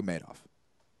Nurmagomedov.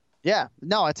 Yeah,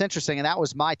 no, it's interesting, and that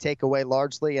was my takeaway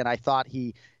largely, and I thought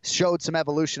he showed some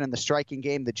evolution in the striking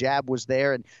game. The jab was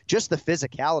there, and just the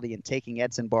physicality in taking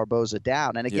Edson Barboza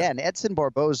down. And again, Edson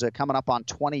Barboza coming up on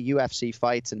 20 UFC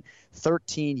fights and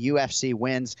 13 UFC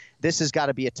wins. This has got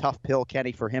to be a tough pill,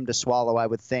 Kenny, for him to swallow, I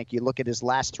would think. You look at his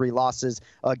last 3 losses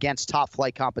against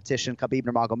top-flight competition, Khabib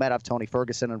Nurmagomedov, Tony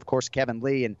Ferguson, and, of course, Kevin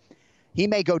Lee, and he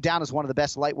may go down as one of the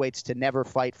best lightweights to never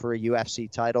fight for a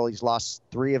UFC title. He's lost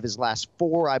 3 of his last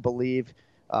 4, I believe.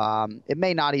 It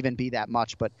may not even be that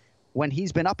much, but when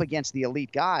he's been up against the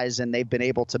elite guys and they've been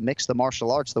able to mix the martial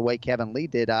arts the way Kevin Lee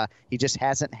did, he just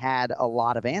hasn't had a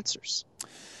lot of answers.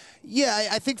 Yeah,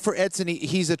 I think for Edson,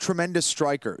 he's a tremendous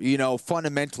striker.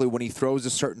 Fundamentally, when he throws a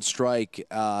certain strike,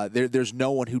 there's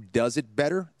no one who does it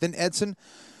better than Edson.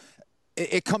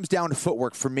 It comes down to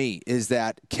footwork for me, is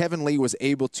that Kevin Lee was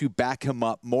able to back him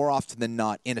up more often than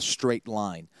not in a straight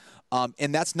line.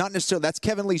 And that's not necessarily, that's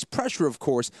Kevin Lee's pressure, of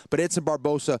course, but Edson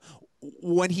Barboza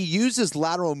when he used his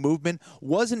lateral movement,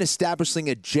 wasn't establishing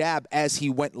a jab as he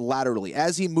went laterally,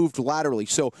 as he moved laterally.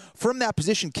 So from that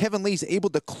position, Kevin Lee's able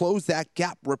to close that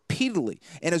gap repeatedly.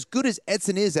 And as good as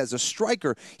Edson is as a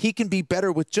striker, he can be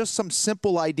better with just some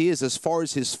simple ideas as far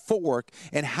as his footwork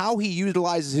and how he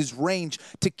utilizes his range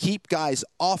to keep guys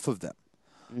off of them.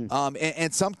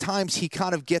 And sometimes he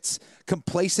kind of gets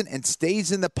complacent and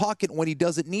stays in the pocket when he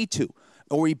doesn't need to,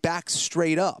 or he backs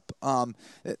straight up.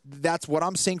 That's what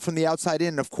I'm seeing from the outside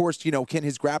in. Of course, can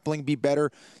his grappling be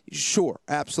better? Sure,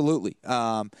 absolutely.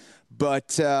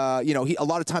 But a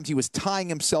lot of times he was tying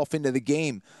himself into the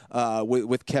game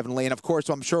with Kevin Lee. And, of course,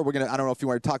 I'm sure I don't know if you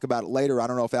want to talk about it later. I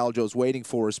don't know if Aljo's waiting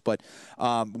for us. But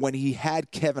when he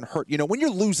had Kevin hurt, when you're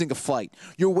losing a fight,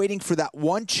 you're waiting for that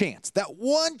one chance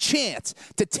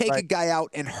to take a guy out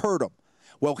and hurt him.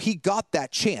 Well, he got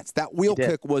that chance. That wheel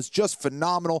kick was just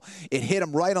phenomenal. It hit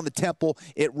him right on the temple.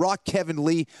 It rocked Kevin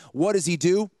Lee. What does he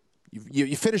do?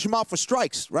 You finish him off with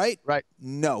strikes, right? Right.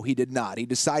 No, he did not. He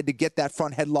decided to get that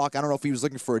front headlock. I don't know if he was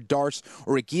looking for a darce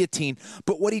or a guillotine,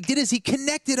 but what he did is he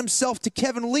connected himself to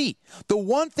Kevin Lee. The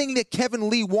one thing that Kevin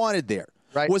Lee wanted there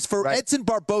was for Edson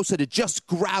Barboza to just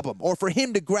grab him, or for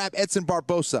him to grab Edson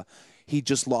Barboza. He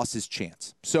just lost his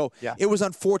chance. So it was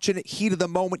unfortunate. Heat of the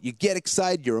moment. You get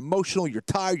excited. You're emotional. You're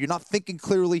tired. You're not thinking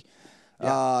clearly.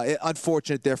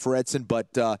 Unfortunate there for Edson, but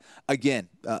again,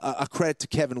 a credit to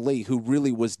Kevin Lee, who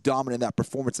really was dominant in that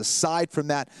performance. Aside from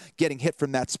that, getting hit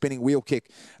from that spinning wheel kick,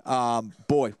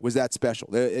 boy, was that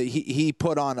special. He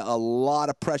put on a lot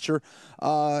of pressure,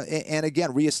 and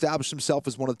again, reestablished himself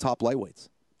as one of the top lightweights.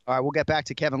 All right, we'll get back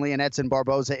to Kevin Lee and Edson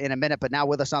Barboza in a minute, but now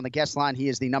with us on the guest line, he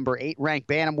is the number 8 ranked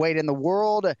bantamweight in the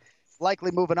world.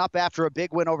 Likely moving up after a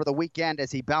big win over the weekend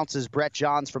as he bounces Brett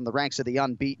Johns from the ranks of the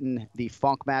unbeaten. The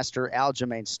Funkmaster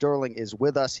Aljamain Sterling is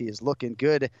with us. He is looking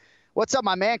good. What's up,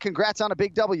 my man? Congrats on a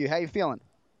big W. How you feeling?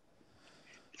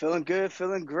 Feeling good,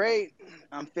 feeling great.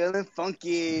 I'm feeling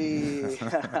funky.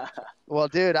 Well,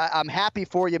 dude, I'm happy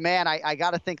for you, man. I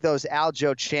got to think those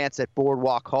Aljo chants at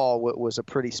Boardwalk Hall was a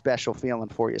pretty special feeling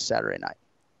for you Saturday night.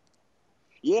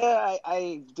 Yeah,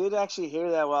 I did actually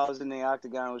hear that while I was in the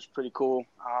octagon. It was pretty cool.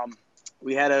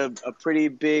 We had a pretty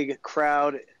big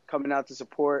crowd coming out to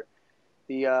support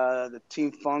the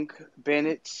Team Funk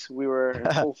Bandits. We were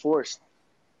in full force.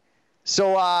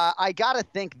 So I got to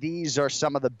think these are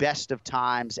some of the best of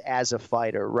times as a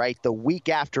fighter, right? The week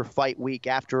after fight week,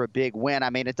 after a big win. I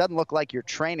mean, it doesn't look like you're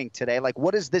training today. Like,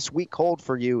 what does this week hold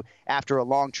for you after a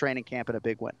long training camp and a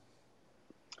big win?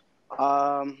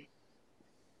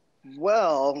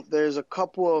 Well, there's a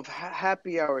couple of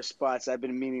happy hour spots I've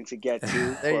been meaning to get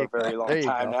to for a very long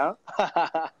time now.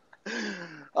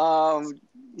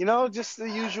 Just the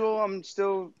usual. I'm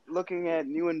still looking at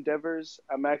new endeavors.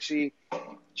 I'm actually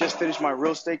just finished my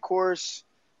real estate course.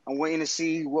 I'm waiting to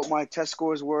see what my test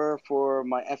scores were for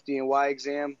my FDNY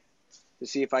exam to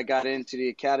see if I got into the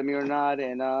academy or not,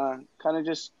 and kind of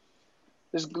just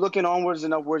looking onwards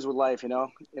and upwards with life.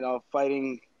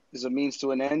 Fighting is a means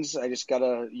to an end. I just got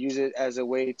to use it as a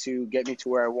way to get me to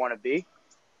where I want to be.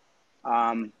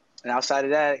 And outside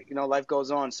of that, life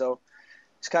goes on. So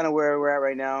it's kind of where we're at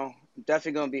right now. I'm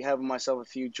definitely going to be having myself a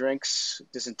few drinks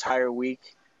this entire week.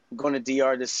 I'm going to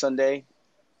DR this Sunday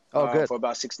for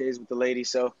about 6 days with the lady.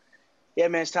 So, yeah,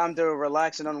 man, it's time to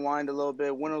relax and unwind a little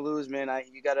bit. Win or lose, man,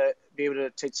 you got to be able to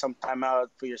take some time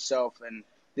out for yourself. And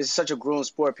this is such a grueling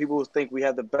sport. People think we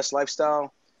have the best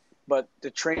lifestyle, but the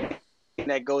training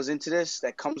that goes into this,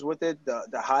 that comes with it,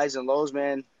 the highs and lows,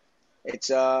 man, it's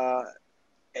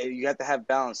you have to have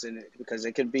balance in it, because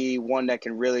it can be one that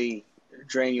can really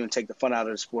drain you and take the fun out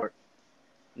of the sport.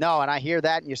 No, and I hear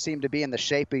that, and you seem to be in the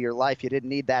shape of your life. You didn't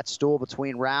need that stool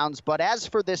between rounds. But as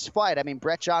for this fight, I mean,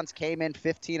 Brett Johns came in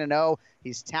 15-0.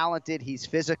 He's talented. He's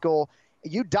physical.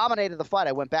 You dominated the fight.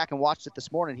 I went back and watched it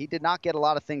this morning. He did not get a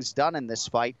lot of things done in this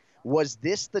fight. Was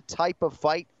this the type of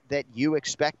fight that you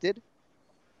expected?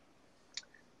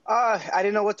 I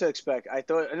didn't know what to expect. I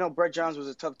know Brett Johns was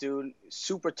a tough dude,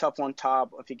 super tough on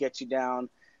top if he gets you down.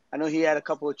 I know he had a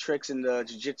couple of tricks in the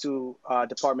jiu-jitsu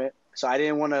department, so I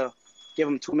didn't want to give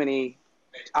him too many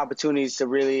opportunities to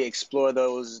really explore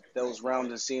those rounds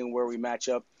and seeing where we match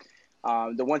up.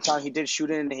 The one time he did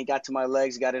shoot in and he got to my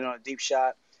legs, got in on a deep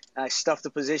shot, and I stuffed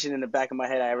the position in the back of my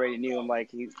head. I already knew. I'm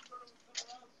like,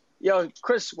 yo,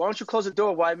 Chris, why don't you close the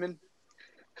door, Weidman?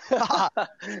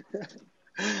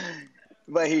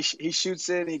 But he shoots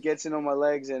in, he gets in on my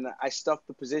legs, and I stuffed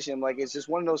the position. I'm like, it's just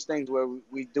one of those things where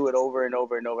we do it over and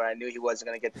over and over. I knew he wasn't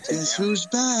going to get the takedown. Guess who's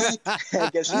back?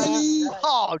 Guess who's back?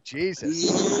 Oh,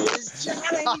 Jesus. Here's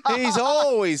Johnny.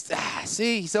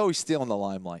 He's always stealing the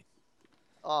limelight.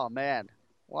 Oh, man.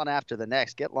 One after the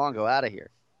next. Get Longo out of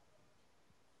here.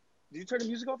 Did you turn the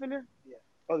music off in there? Yeah.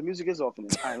 Oh, the music is off in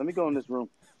there. All right, let me go in this room.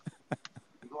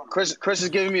 Chris is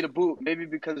giving me the boot, maybe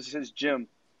because it's his gym.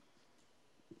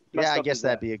 Yeah, I guess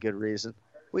that'd be a good reason.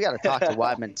 We got to talk to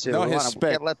Weidman too. No, we his want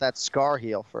spec. to let that scar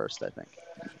heal first, I think.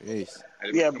 Jeez.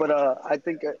 Yeah, but I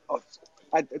think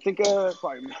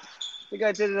pardon me. I think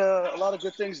I did a lot of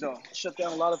good things though. Shut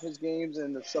down a lot of his games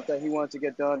and the stuff that he wanted to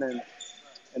get done,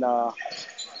 and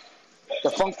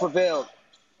the funk prevailed.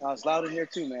 It's loud in here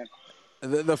too, man.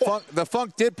 The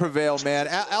funk did prevail, man.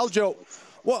 Aljo,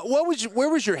 where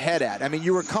was your head at? I mean,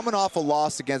 you were coming off a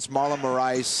loss against Marlon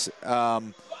Moraes.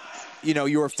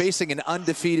 You were facing an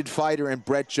undefeated fighter in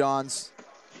Brett Johns.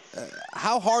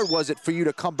 How hard was it for you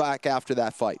to come back after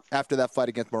that fight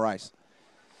against Moraes?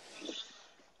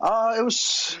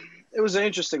 It was an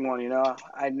interesting one,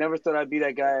 I never thought I'd be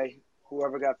that guy,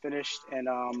 whoever got finished, and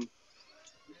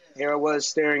here I was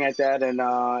staring at that, and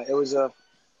it was a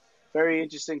very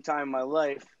interesting time in my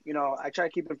life. I try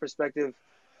to keep it in perspective.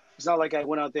 It's not like I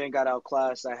went out there and got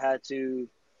outclassed. I had to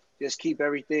just keep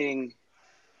everything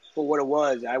for what it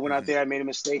was. I went out there, I made a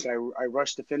mistake. I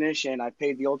rushed to finish, and I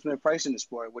paid the ultimate price in the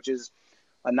sport, which is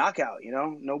a knockout.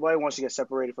 Nobody wants to get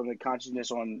separated from the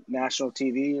consciousness on national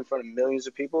TV in front of millions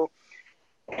of people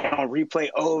and on replay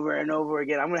over and over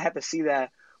again. I'm going to have to see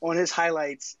that on his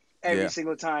highlights every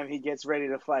single time he gets ready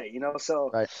to fight, So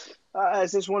right.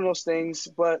 It's just one of those things,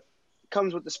 but it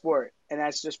comes with the sport, and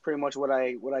that's just pretty much what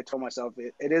I told myself.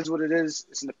 It is what it is.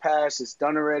 It's in the past. It's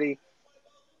done already.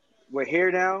 We're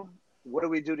here now. What do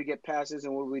we do to get past this,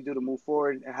 and what do we do to move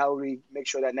forward, and how do we make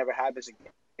sure that never happens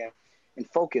again? And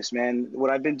focus, man.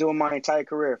 What I've been doing my entire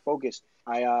career, focus.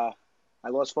 I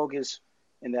lost focus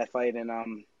in that fight, and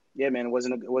yeah, man, it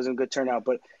wasn't a good turnout.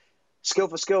 But skill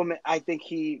for skill, man, I think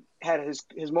he had his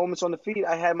moments on the feet.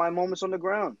 I had my moments on the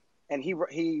ground, and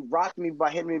he rocked me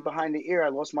by hitting me behind the ear. I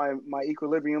lost my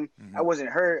equilibrium. Mm-hmm. I wasn't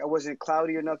hurt. I wasn't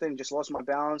cloudy or nothing. Just lost my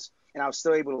balance, and I was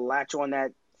still able to latch on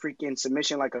that freaking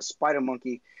submission like a spider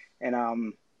monkey. And I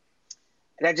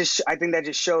think that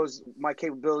just shows my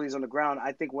capabilities on the ground.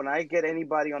 I think when I get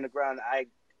anybody on the ground, I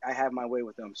have my way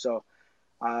with them. So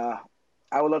I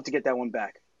would love to get that one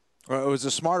back. Well, it was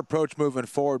a smart approach moving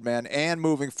forward, man. And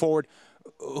moving forward,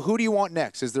 who do you want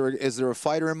next? Is there a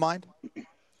fighter in mind?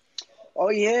 Oh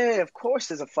yeah, of course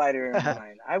there's a fighter in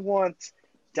mind. I want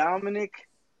Dominic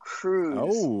Cruz.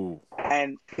 Oh.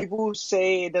 And people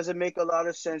say it doesn't make a lot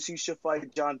of sense. He should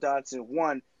fight John Dodson.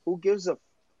 One, who gives a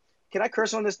Can I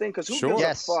curse on this thing? Because who gives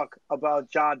a fuck about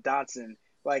John Dodson?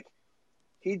 Like,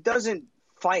 he doesn't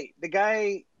fight. The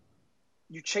guy,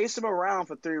 you chase him around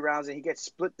for 3 rounds, and he gets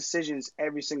split decisions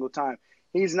every single time.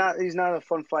 He's not a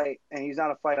fun fight, and he's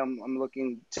not a fight I'm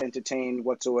looking to entertain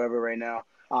whatsoever right now.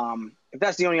 If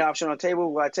that's the only option on the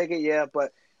table, will I take it? Yeah,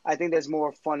 but I think there's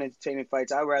more fun, entertaining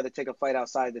fights. I'd rather take a fight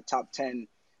outside the top 10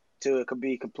 to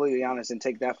be completely honest and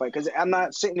take that fight. Because I'm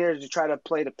not sitting there to try to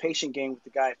play the patient game with the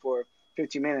guy for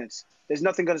 15 minutes. There's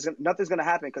nothing's going to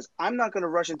happen because I'm not going to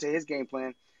rush into his game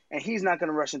plan, and he's not going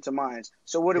to rush into mine.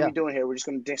 So what are we doing here? We're just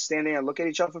going to stand there and look at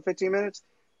each other for 15 minutes?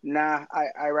 Nah,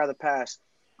 I'd rather pass.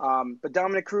 But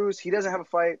Dominic Cruz, he doesn't have a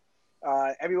fight.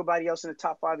 Everybody else in the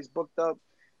top 5 is booked up.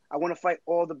 I want to fight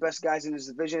all the best guys in this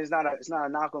division. It's not a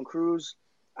knock on Cruz.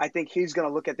 I think he's going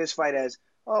to look at this fight as,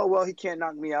 oh, well, he can't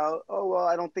knock me out. Oh, well,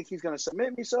 I don't think he's going to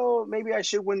submit me, so maybe I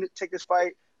should take this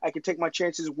fight. I can take my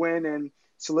chances, win, and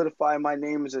solidify my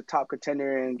name as a top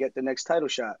contender and get the next title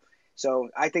shot. So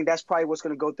I think that's probably what's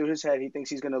going to go through his head. He thinks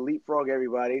he's going to leapfrog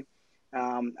everybody.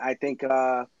 I think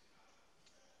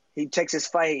he takes his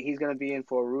fight, he's going to be in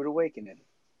for a rude awakening.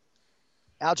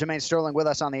 Aljamain Sterling with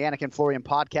us on the Anik and Florian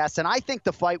podcast. And I think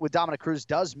the fight with Dominic Cruz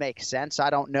does make sense. I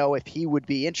don't know if he would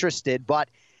be interested, but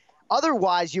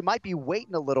otherwise you might be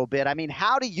waiting a little bit. I mean,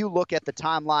 how do you look at the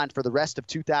timeline for the rest of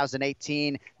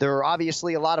 2018? There are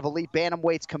obviously a lot of elite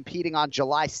bantamweights competing on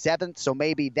July 7th, so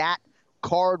maybe that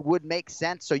card would make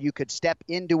sense so you could step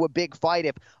into a big fight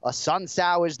if a Sun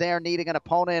Sao is there needing an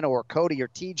opponent, or Cody or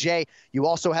TJ. You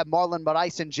also have Marlon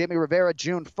Moraes and Jimmy Rivera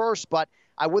June 1st, but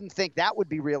I wouldn't think that would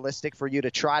be realistic for you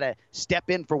to try to step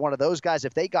in for one of those guys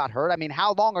if they got hurt. I mean,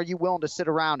 how long are you willing to sit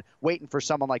around waiting for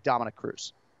someone like Dominic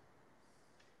Cruz?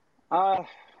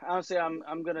 Honestly,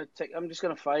 I'm just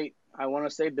gonna fight. I want to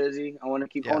stay busy. I want to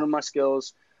keep honing my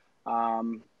skills.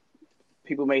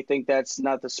 People may think that's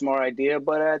not the smart idea,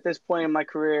 but at this point in my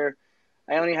career,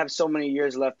 I only have so many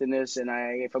years left in this, and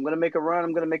if I'm gonna make a run,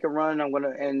 I'm gonna make a run.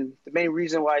 And the main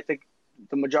reason why I think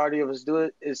the majority of us do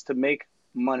it is to make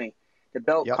money. The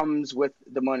belt comes with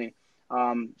the money.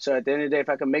 So at the end of the day, if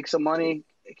I can make some money,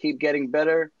 keep getting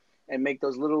better, and make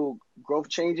those little growth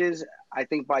changes, I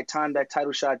think by the time that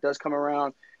title shot does come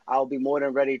around, I'll be more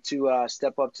than ready to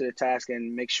step up to the task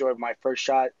and make sure my first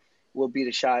shot will be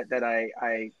the shot that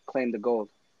I claim the gold.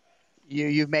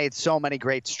 You've made so many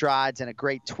great strides, and a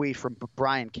great tweet from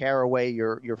Brian Caraway,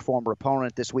 your former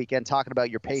opponent this weekend, talking about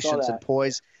your patience and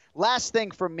poise. Last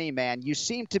thing from me, man, you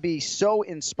seem to be so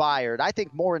inspired, I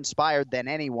think more inspired than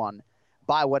anyone,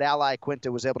 by what Al Iaquinta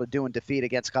was able to do in defeat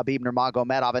against Khabib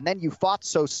Nurmagomedov. And then you fought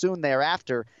so soon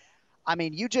thereafter. I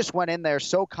mean, you just went in there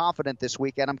so confident this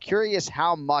weekend. I'm curious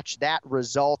how much that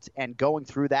result and going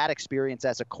through that experience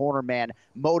as a corner man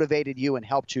motivated you and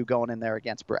helped you going in there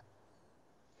against Brett.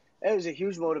 It was a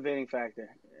huge motivating factor.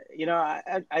 You know,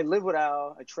 I live with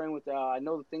Al. I train with Al. I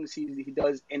know the things he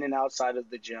does in and outside of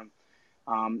the gym.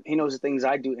 He knows the things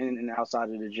I do in and outside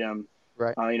of the gym.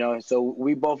 Right. You know, so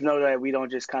we both know that we don't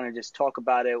just kind of just talk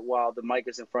about it while the mic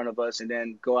is in front of us and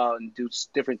then go out and do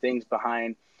different things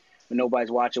behind when nobody's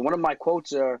watching. One of my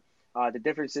quotes are, the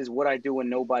difference is what I do when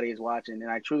nobody is watching. And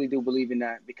I truly do believe in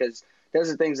that, because those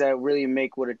are things that really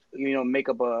make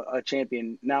up a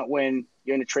champion. Not when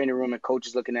you're in the training room and coach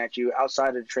is looking at you, outside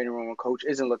of the training room and coach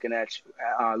isn't looking at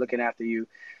you, looking after you.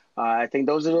 I think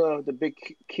those are the big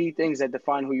key things that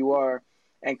define who you are.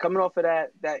 And coming off of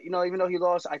that, you know, even though he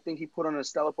lost, I think he put on a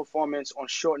stellar performance on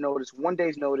short notice, 1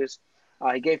 day's notice.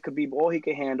 He gave Khabib all he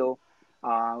could handle.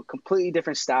 Completely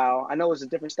different style. I know it's a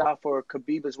different style for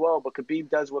Khabib as well, but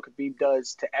Khabib does what Khabib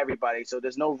does to everybody. So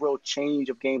there's no real change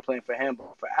of game plan for him.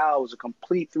 But for Al, it was a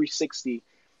complete 360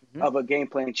 of a game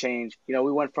plan change. You know,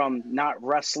 we went from not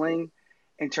wrestling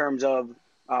in terms of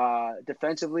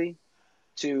defensively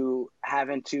to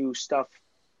having to stuff,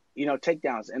 you know,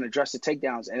 takedowns and address the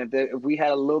takedowns. And if we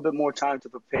had a little bit more time to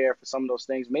prepare for some of those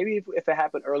things, maybe if it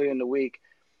happened earlier in the week,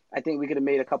 I think we could have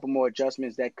made a couple more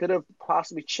adjustments that could have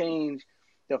possibly changed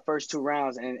the first 2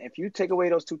 rounds. And if you take away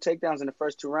those 2 takedowns in the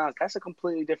first 2 rounds, that's a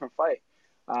completely different fight.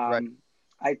 Right.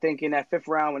 I think in that 5th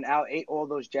round, when Al ate all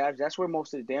those jabs, that's where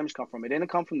most of the damage come from. It didn't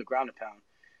come from the ground and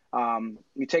pound.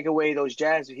 You take away those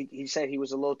jabs, he said he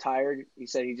was a little tired. He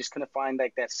said he just couldn't find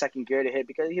like that second gear to hit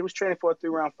because he was training for a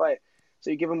 3-round fight. So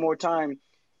you give him more time.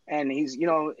 And he's, you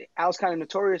know, Al's kind of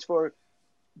notorious for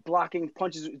blocking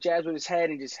punches, jabs with his head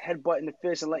and just headbutting the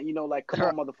fist and letting you know, like, come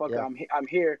on, motherfucker, yeah. I'm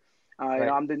here. Right. You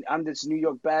know, I'm this New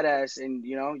York badass, and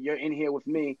you know, you're in here with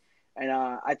me. And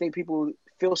I think people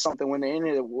feel something when they're in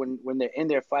here, when they're in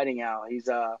there fighting Al.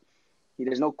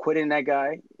 There's no quitting that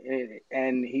guy,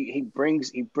 and he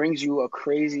brings you a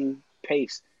crazy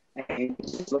pace, and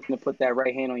he's just looking to put that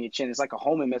right hand on your chin. It's like a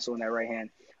homing missile in that right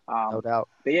hand. No doubt.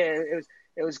 But yeah,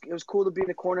 it was cool to be in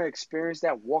the corner, experience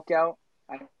that walkout.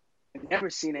 I've never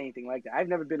seen anything like that. I've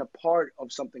never been a part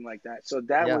of something like that. So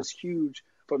that was huge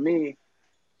for me.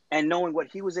 And knowing what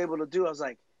he was able to do, I was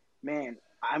like, man,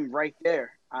 I'm right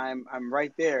there. I'm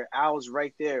right there. Al's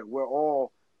right there. We're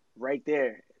all right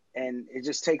there. And it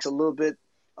just takes a little bit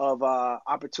of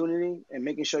opportunity and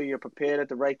making sure you're prepared at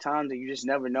the right time, that you just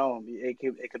never know. It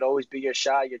could always be your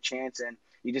shot, your chance, and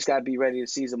you just got to be ready to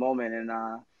seize the moment. And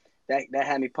that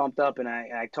had me pumped up. And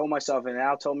I told myself, and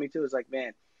Al told me too, it's like,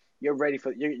 man, you're ready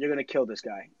you're going to kill this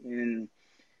guy. And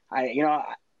I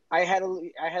had a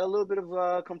little bit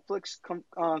of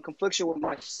confliction with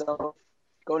myself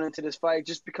going into this fight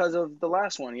just because of the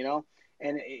last one, you know,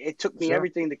 and it took me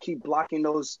everything to keep blocking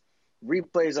those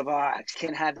replays of, I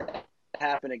can't have that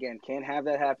happen again. Can't have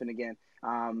that happen again.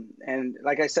 And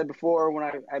like I said before, when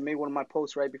I made one of my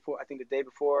posts right before, I think the day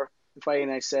before the fight,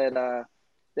 and I said,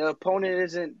 the opponent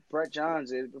isn't Brett Johns.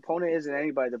 The opponent isn't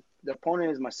anybody. The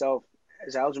opponent is myself,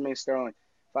 as Aljamain Sterling.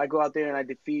 If I go out there and I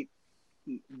defeat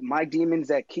my demons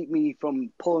that keep me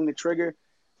from pulling the trigger,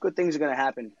 good things are going to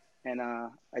happen. And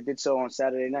I did so on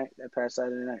Saturday night, that past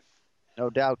Saturday night. No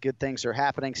doubt good things are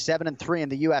happening. 7-3 in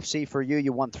the UFC for you.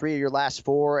 You won 3 of your last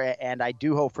 4, and I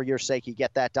do hope for your sake you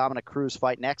get that Dominic Cruz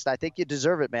fight next. I think you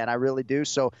deserve it, man. I really do.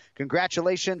 So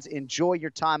congratulations. Enjoy your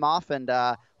time off, and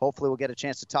hopefully we'll get a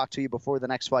chance to talk to you before the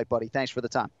next fight, buddy. Thanks for the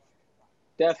time.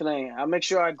 Definitely. I'll make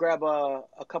sure I grab a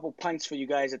couple pints for you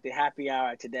guys at the happy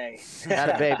hour today.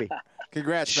 Atta baby.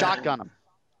 Congrats, Shotgun him.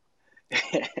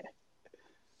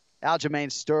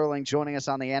 Aljamain Sterling joining us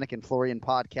on the Anik and Florian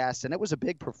podcast, and it was a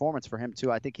big performance for him,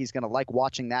 too. I think he's going to like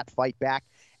watching that fight back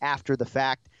after the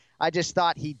fact. I just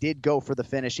thought he did go for the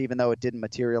finish, even though it didn't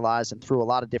materialize, and through a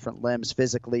lot of different limbs.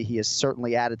 Physically, he has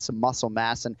certainly added some muscle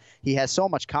mass, and he has so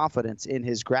much confidence in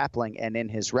his grappling and in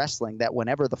his wrestling that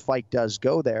whenever the fight does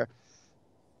go there,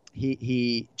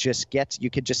 he just gets, you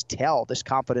could just tell this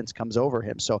confidence comes over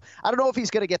him. So I don't know if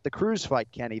he's going to get the Cruz fight,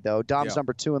 Kenny, though. Dom's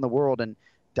number 2 in the world, and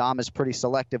Dom is pretty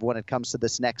selective when it comes to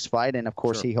this next fight, and of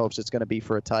course he hopes it's going to be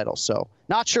for a title. So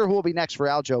not sure who will be next for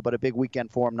Aljo, but a big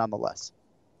weekend for him nonetheless.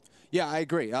 Yeah, I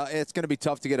agree. It's going to be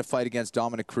tough to get a fight against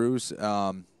Dominic Cruz.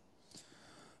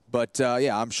 But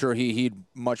I'm sure he'd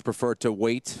much prefer to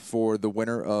wait for the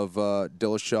winner of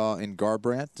Dillashaw and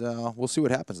Garbrandt. We'll see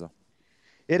what happens, though.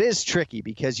 It is tricky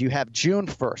because you have June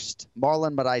 1st,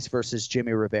 Marlon Moraes versus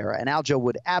Jimmy Rivera. And Aljo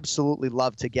would absolutely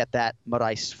love to get that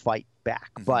Moraes fight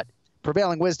back. Mm-hmm. But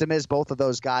prevailing wisdom is both of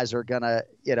those guys are going to,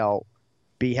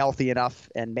 be healthy enough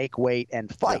and make weight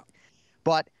and fight. Yeah.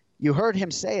 But you heard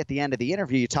him say at the end of the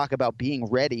interview, you talk about being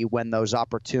ready when those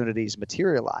opportunities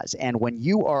materialize. And when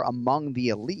you are among the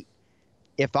elite,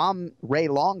 if I'm Ray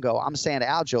Longo, I'm saying to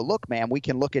Aljo, look, man, we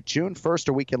can look at June 1st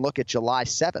or we can look at July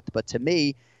 7th. But to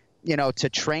me, to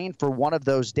train for one of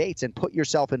those dates and put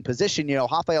yourself in position,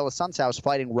 Rafael Assunção is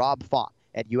fighting Rob Font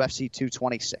at UFC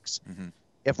 226. Mm-hmm.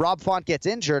 If Rob Font gets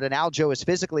injured and Aljo is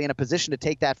physically in a position to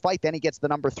take that fight, then he gets the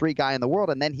number 3 guy in the world,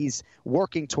 and then he's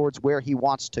working towards where he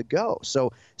wants to go.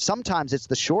 So sometimes it's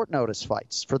the short notice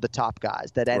fights for the top guys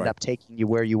that end up taking you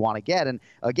where you want to get. And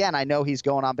again, I know he's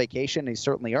going on vacation. He's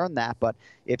certainly earned that. But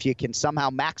if you can somehow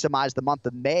maximize the month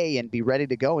of May and be ready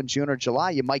to go in June or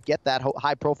July, you might get that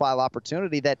high-profile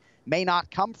opportunity that may not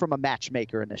come from a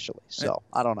matchmaker initially. So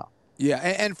I don't know. Yeah,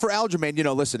 and for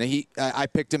Aljamain, listen, I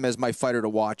picked him as my fighter to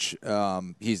watch.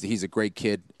 He's a great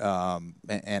kid and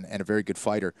a very good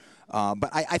fighter.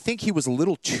 But I think he was a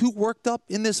little too worked up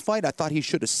in this fight. I thought he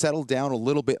should have settled down a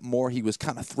little bit more. He was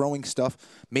kind of throwing stuff,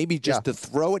 maybe just to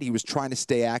throw it. He was trying to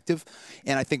stay active.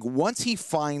 And I think once he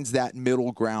finds that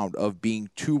middle ground of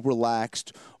being too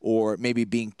relaxed or maybe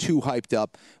being too hyped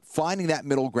up, finding that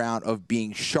middle ground of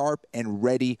being sharp and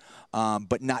ready,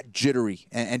 but not jittery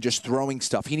and just throwing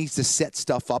stuff. He needs to set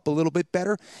stuff up a little bit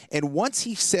better. And once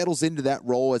he settles into that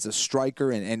role as a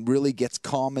striker and really gets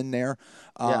calm in there,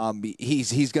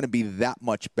 he's going to be that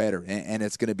much better. And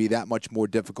it's going to be that much more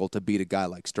difficult to beat a guy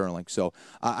like Sterling. So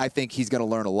I think he's going to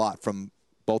learn a lot from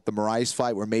both the Moraes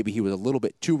fight, where maybe he was a little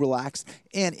bit too relaxed,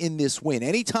 and in this win.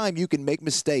 Anytime you can make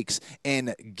mistakes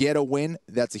and get a win,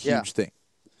 that's a huge thing.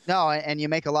 No, and you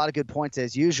make a lot of good points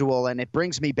as usual, and it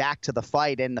brings me back to the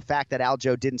fight and the fact that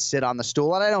Aljo didn't sit on the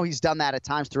stool. And I know he's done that at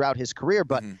times throughout his career,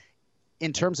 but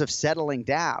in terms of settling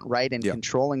down, right, and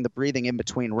controlling the breathing in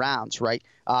between rounds, right,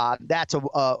 that's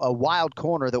a wild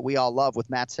corner that we all love with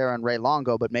Matt Serra and Ray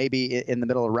Longo, but maybe in the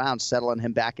middle of rounds, settling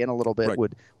him back in a little bit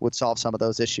would solve some of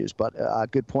those issues. But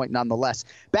good point nonetheless.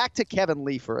 Back to Kevin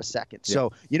Lee for a second.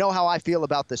 So you know how I feel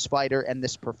about this fighter and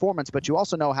this performance, but you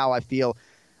also know how I feel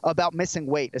about missing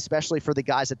weight, especially for the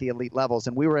guys at the elite levels.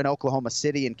 And we were in Oklahoma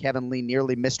City, and Kevin Lee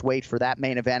nearly missed weight for that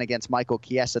main event against Michael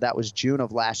Chiesa. That was June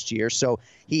of last year. So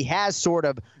he has sort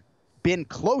of been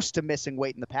close to missing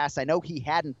weight in the past. I know he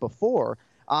hadn't before.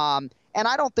 And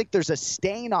I don't think there's a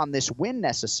stain on this win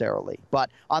necessarily. But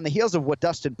on the heels of what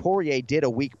Dustin Poirier did a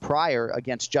week prior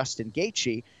against Justin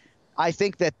Gaethje, I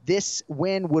think that this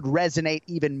win would resonate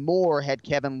even more had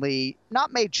Kevin Lee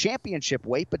not made championship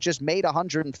weight, but just made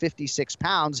 156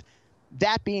 pounds.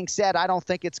 That being said, I don't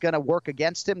think it's going to work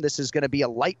against him. This is going to be a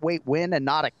lightweight win and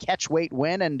not a catchweight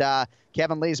win. And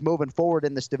Kevin Lee's moving forward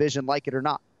in this division, like it or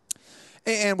not.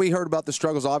 And we heard about the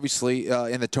struggles, obviously,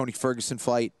 in the Tony Ferguson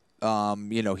fight.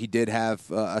 He did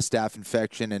have a staph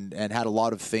infection and had a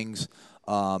lot of things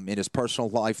in his personal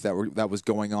life that was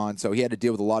going on. So he had to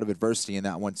deal with a lot of adversity in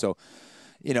that one. So,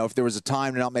 if there was a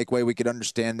time to not make weight, we could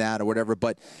understand that or whatever.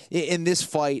 But in this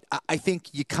fight, I think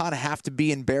you kind of have to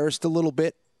be embarrassed a little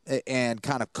bit and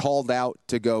kind of called out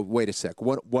to go, wait a sec,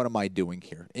 what am I doing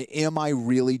here? Am I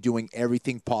really doing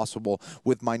everything possible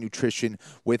with my nutrition,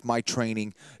 with my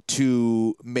training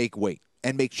to make weight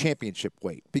and make championship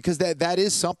weight? Because that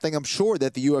is something I'm sure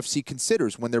that the UFC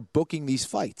considers when they're booking these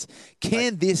fights.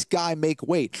 Can this guy make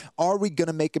weight? Are we going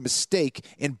to make a mistake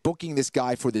in booking this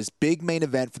guy for this big main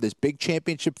event, for this big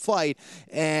championship fight,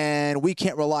 and we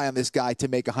can't rely on this guy to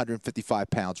make 155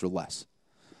 pounds or less?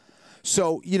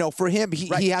 So, for him,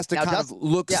 he has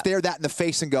to stare that in the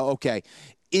face and go, okay,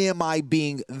 am I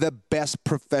being the best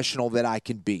professional that I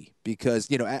can be? Because,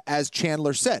 as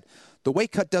Chandler said, the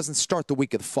weight cut doesn't start the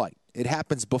week of the fight. It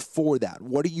happens before that.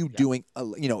 What are you doing,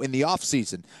 in the off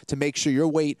season to make sure your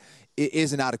weight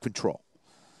isn't out of control?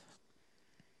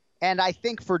 And I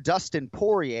think for Dustin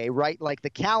Poirier, right, like the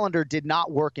calendar did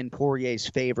not work in Poirier's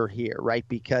favor here, right?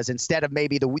 Because instead of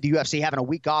maybe the UFC having a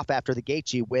week off after the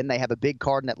Gaethje win, they have a big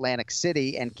card in Atlantic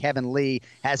City, and Kevin Lee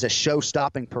has a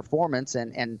show-stopping performance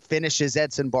and finishes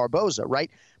Edson Barboza,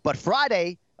 right? But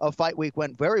Friday of fight week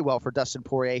went very well for Dustin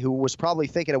Poirier, who was probably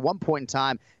thinking at one point in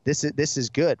time, this is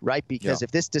good, right? Because if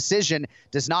this decision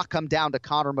does not come down to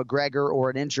Conor McGregor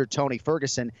or an injured Tony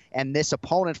Ferguson, and this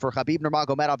opponent for Khabib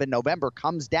Nurmagomedov in November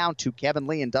comes down to Kevin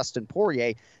Lee and Dustin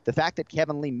Poirier, the fact that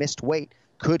Kevin Lee missed weight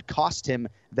could cost him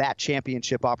that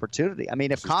championship opportunity. I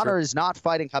mean, if Conor is not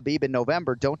fighting Khabib in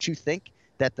November, don't you think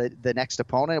that the next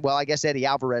opponent, well, I guess Eddie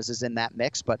Alvarez is in that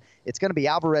mix, but it's going to be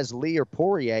Alvarez, Lee, or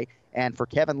Poirier. And for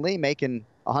Kevin Lee, making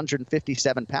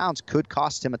 157 pounds could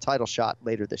cost him a title shot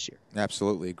later this year.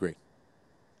 Absolutely agree.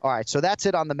 All right, so that's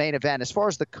it on the main event. As far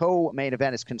as the co-main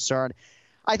event is concerned,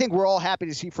 I think we're all happy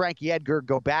to see Frankie Edgar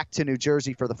go back to New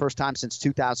Jersey for the first time since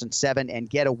 2007 and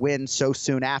get a win so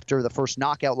soon after the first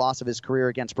knockout loss of his career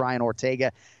against Brian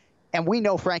Ortega. And we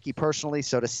know Frankie personally,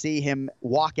 so to see him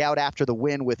walk out after the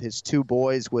win with his two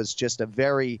boys was just a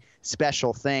very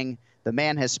special thing. The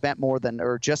man has spent more than,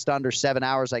 or just under 7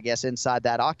 hours, I guess, inside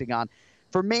that octagon.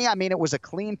 For me, I mean, it was a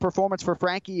clean performance for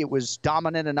Frankie. It was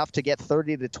dominant enough to get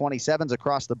 30 to 27s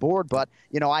across the board. But,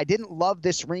 you know, I didn't love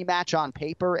this rematch on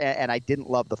paper, and I didn't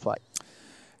love the fight.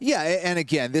 Yeah, and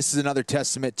again, this is another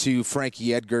testament to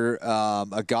Frankie Edgar,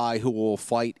 a guy who will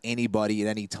fight anybody at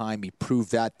any time. He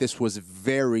proved that. This was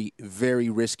very, very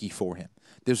risky for him.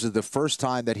 This was the first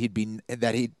time that he'd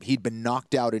been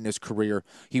knocked out in his career.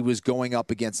 He was going up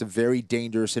against a very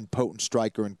dangerous and potent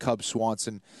striker in Cub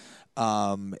Swanson.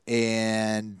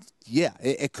 And yeah,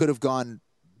 it could have gone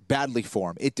badly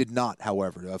for him. It did not,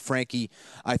 however. Frankie,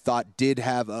 I thought, did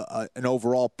have an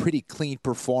overall pretty clean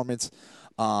performance.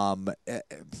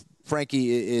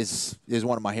 Frankie is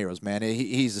one of my heroes, man.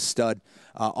 He's a stud.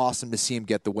 Awesome to see him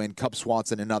get the win. Cub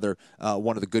Swanson, another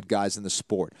one of the good guys in the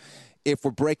sport. If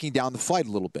we're breaking down the fight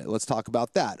a little bit, let's talk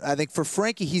about that. I think for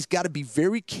Frankie, he's got to be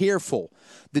very careful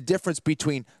the difference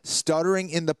between stuttering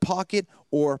in the pocket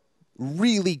or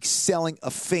really selling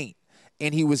a feint.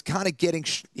 And he was kind of getting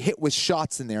hit with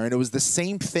shots in there. And it was the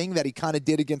same thing that he kind of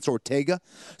did against Ortega.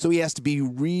 So he has to be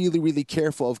really, really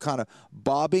careful of kind of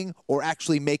bobbing or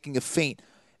actually making a feint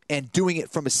and doing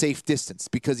it from a safe distance,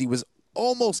 because he was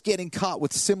almost getting caught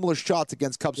with similar shots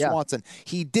against Cub Swanson.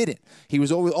 He didn't. He was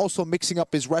also mixing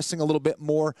up his wrestling a little bit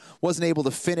more, wasn't able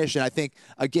to finish. And I think,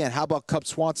 again, how about Cub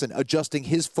Swanson adjusting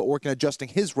his footwork and adjusting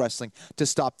his wrestling to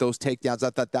stop those takedowns? I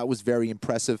thought that was very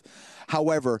impressive.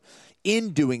 However,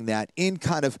 in doing that, in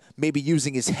kind of maybe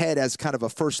using his head as kind of a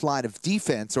first line of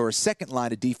defense or a second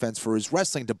line of defense for his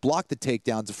wrestling to block the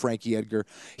takedowns of Frankie Edgar,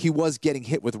 he was getting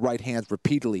hit with right hands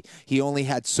repeatedly. He only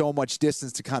had so much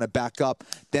distance to kind of back up,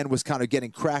 then was kind of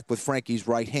getting cracked with Frankie's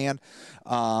right hand.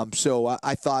 So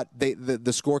I thought the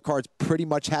scorecards pretty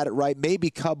much had it right.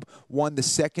 Maybe Cub won the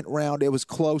second round. It was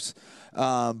close.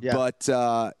 But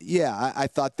I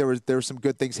thought there were some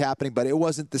good things happening, but it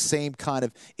wasn't the same kind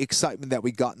of excitement that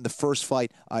we got in the first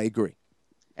fight. I agree.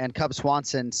 And Cub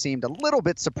Swanson seemed a little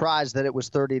bit surprised that it was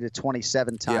 30 to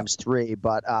 27 times 3,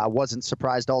 but wasn't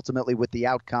surprised ultimately with the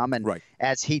outcome. And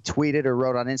as he tweeted or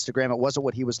wrote on Instagram, it wasn't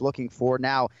what he was looking for.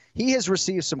 Now, he has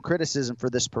received some criticism for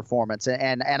this performance.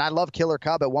 And I love Killer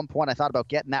Cub. At one point, I thought about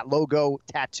getting that logo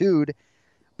tattooed.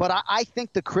 But I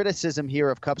think the criticism here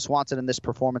of Cub Swanson in this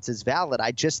performance is valid.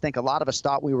 I just think a lot of us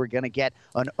thought we were going to get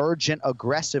an urgent,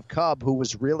 aggressive Cub who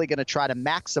was really going to try to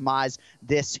maximize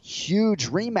this huge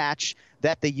rematch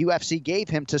that the UFC gave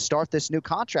him to start this new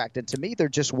contract. And to me, there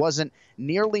just wasn't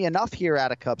nearly enough here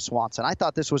out of Cub Swanson. I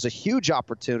thought this was a huge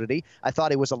opportunity. I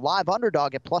thought he was a live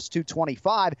underdog at plus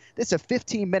 225. This is a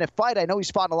 15-minute fight. I know he's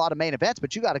fought in a lot of main events,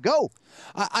 but you got to go.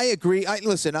 I agree.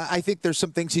 Listen, I think there's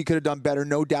some things he could have done better,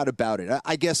 no doubt about it.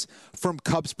 I guess from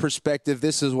Cub's perspective,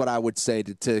 this is what I would say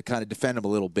to kind of defend him a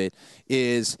little bit,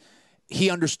 is he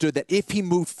understood that if he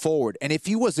moved forward and if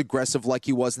he was aggressive like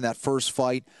he was in that first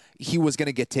fight, he was going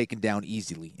to get taken down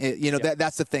easily. You know,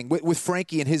 that's the thing. With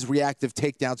Frankie and his reactive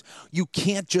takedowns, you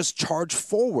can't just charge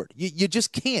forward. You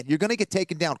just can't. You're going to get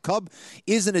taken down. Cub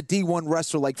isn't a D1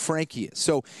 wrestler like Frankie is,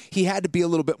 so he had to be a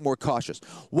little bit more cautious.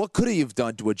 What could he have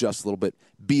done to adjust a little bit?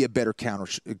 Be a better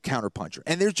counter puncher.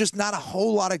 And there's just not a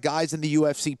whole lot of guys in the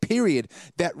UFC, period,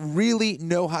 that really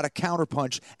know how to counter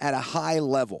punch at a high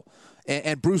level.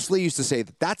 And Bruce Lee used to say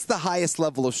that that's the highest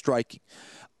level of striking.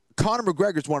 Conor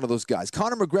McGregor's one of those guys.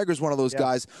 Conor McGregor's one of those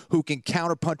guys who can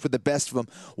counterpunch with the best of them.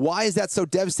 Why is that so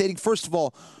devastating? First of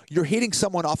all, you're hitting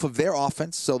someone off of their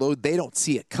offense, so they don't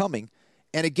see it coming.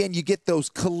 And again, you get those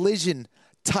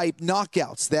collision-type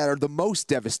knockouts that are the most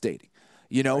devastating.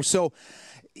 You know, so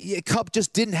Cub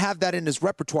just didn't have that in his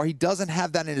repertoire. He doesn't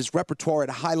have that in his repertoire at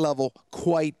a high level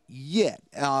quite yet.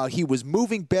 He was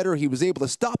moving better. He was able to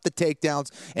stop the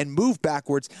takedowns and move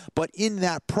backwards, but in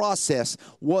that process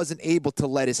wasn't able to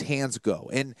let his hands go.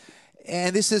 And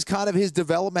this is kind of his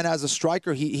development as a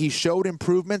striker. He showed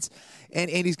improvements, and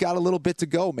he's got a little bit to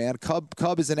go, man.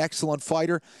 Cub is an excellent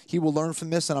fighter. He will learn from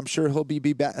this, and I'm sure he'll be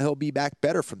back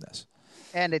better from this.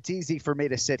 And it's easy for me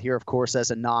to sit here, of course,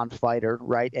 as a non-fighter,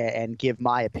 right, and give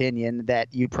my opinion that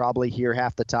you probably hear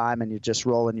half the time and you're just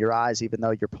rolling your eyes, even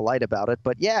though you're polite about it.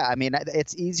 But yeah, I mean,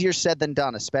 it's easier said than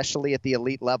done, especially at the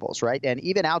elite levels, right? And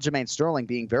even Aljamain Sterling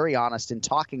being very honest in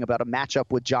talking about a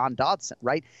matchup with John Dodson,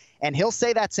 right? And he'll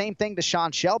say that same thing to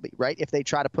Sean Shelby, right, if they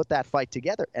try to put that fight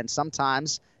together. And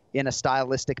sometimes in a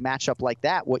stylistic matchup like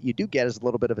that, what you do get is a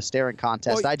little bit of a staring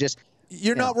contest. Well,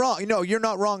 You're not wrong. No, you're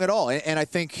not wrong at all. And I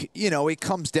think, it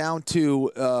comes down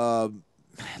to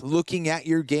looking at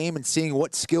your game and seeing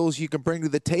what skills you can bring to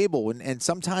the table. And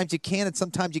sometimes you can and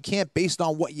sometimes you can't based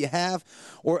on what you have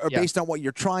or based on what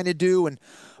you're trying to do. And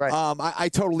I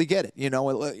totally get it.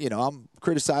 I'm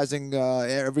criticizing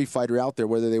every fighter out there,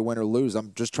 whether they win or lose.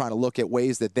 I'm just trying to look at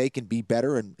ways that they can be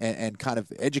better and kind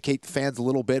of educate the fans a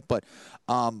little bit. But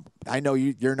I know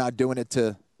you're not doing it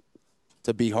to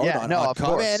be hard on of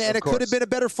course, and it could have been a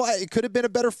better fight. It could have been a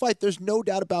better fight. There's no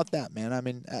doubt about that, man. I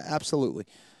mean, absolutely.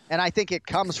 And I think it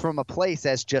comes from a place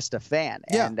as just a fan.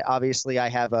 Yeah. And obviously I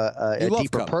have a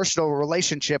deeper personal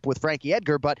relationship with Frankie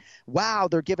Edgar. But, wow,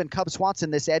 they're giving Cub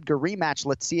Swanson this Edgar rematch.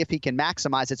 Let's see if he can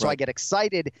maximize it. So I get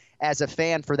excited as a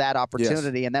fan for that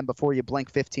opportunity. Yes. And then before you blink,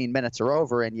 15 minutes are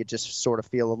over and you just sort of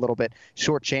feel a little bit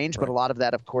shortchanged. Right. But a lot of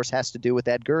that, of course, has to do with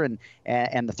Edgar and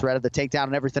the threat of the takedown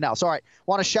and everything else. All right,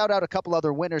 want to shout out a couple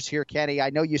other winners here, Kenny.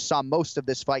 I know you saw most of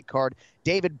this fight card.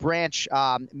 David Branch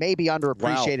may be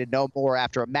underappreciated no more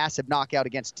after a massive knockout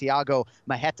against Thiago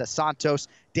Maheta Santos.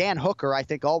 Dan Hooker, I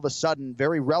think all of a sudden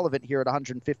very relevant here at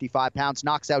 155 pounds,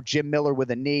 knocks out Jim Miller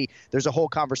with a knee. There's a whole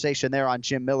conversation there on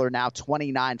Jim Miller now,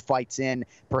 29 fights in.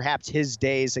 Perhaps his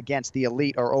days against the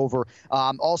elite are over.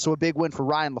 Also a big win for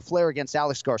Ryan LaFleur against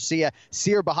Alex Garcia.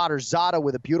 Seer Bahadurzada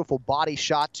with a beautiful body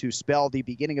shot to spell the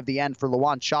beginning of the end for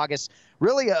Luan Chagas.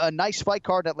 Really a nice fight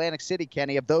card in Atlantic City,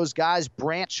 Kenny. Of those guys,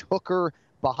 Branch, Hooker,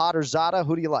 Bahadurzada,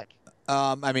 who do you like?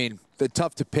 I mean, they're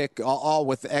tough to pick, all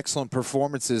with excellent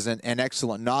performances and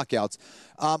excellent knockouts.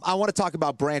 I want to talk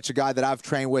about Branch, a guy that I've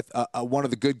trained with, one of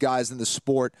the good guys in the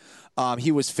sport.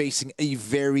 He was facing a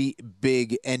very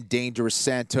big and dangerous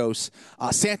Santos.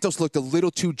 Santos looked a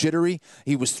little too jittery.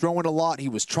 He was throwing a lot. He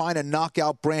was trying to knock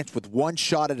out Branch with one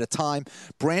shot at a time.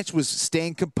 Branch was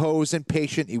staying composed and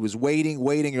patient. He was waiting.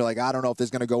 You're like, I don't know if this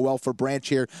is going to go well for Branch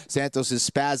here. Santos is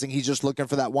spazzing. He's just looking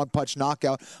for that one-punch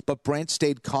knockout. But Branch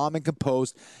stayed calm and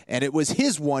composed, and it was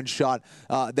his one shot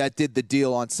that did the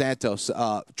deal on Santos.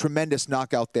 Tremendous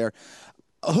knockout there.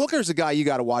 Hooker's a guy you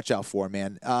got to watch out for,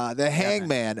 man. The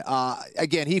Hangman,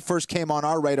 again, he first came on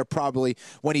our radar probably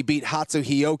when he beat Hatsu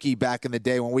Hioki back in the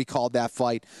day when we called that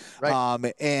fight. Right.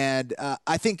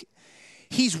 I think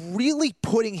he's really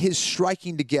putting his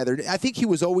striking together. I think he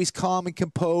was always calm and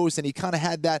composed, and he kind of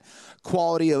had that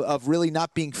quality of really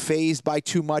not being fazed by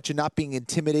too much and not being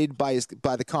intimidated by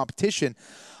the competition.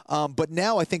 But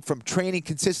now I think from training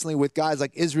consistently with guys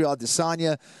like Israel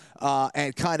Adesanya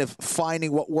and kind of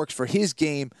finding what works for his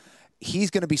game,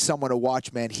 he's going to be someone to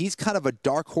watch, man. He's kind of a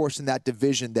dark horse in that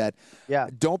division that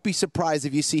don't be surprised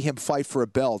if you see him fight for a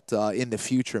belt in the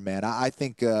future, man. I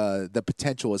think the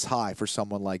potential is high for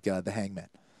someone like the Hangman.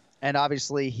 And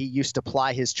obviously he used to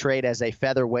ply his trade as a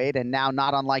featherweight, and now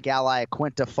not unlike Al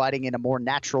Iaquinta fighting in a more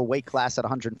natural weight class at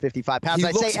 155 pounds.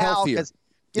 I say Al because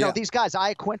these guys,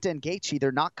 Iaquinta and Gaethje,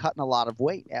 they're not cutting a lot of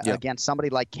weight against somebody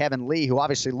like Kevin Lee, who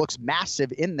obviously looks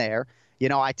massive in there.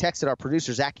 I texted our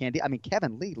producer, Zach Candy. I mean,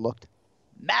 Kevin Lee looked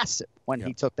massive when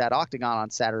he took that octagon on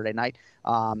Saturday night.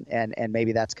 And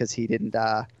maybe that's because he didn't,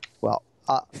 I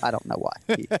don't know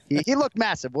why. He looked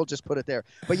massive. We'll just put it there.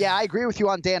 But, yeah, I agree with you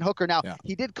on Dan Hooker. Now,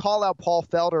 he did call out Paul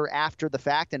Felder after the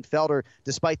fact, and Felder,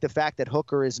 despite the fact that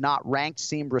Hooker is not ranked,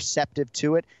 seemed receptive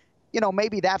to it.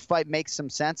 Maybe that fight makes some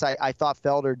sense. I thought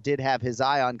Felder did have his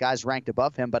eye on guys ranked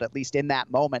above him, but at least in that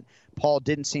moment, Paul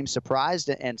didn't seem surprised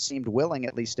and seemed willing,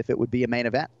 at least if it would be a main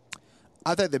event. I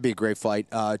thought that'd be a great fight.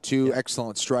 Two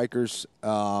excellent strikers.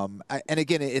 And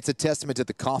again, it's a testament to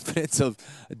the confidence of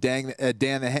Dan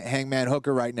the Hangman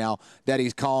Hooker right now that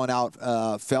he's calling out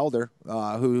Felder,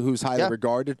 who's highly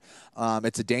regarded.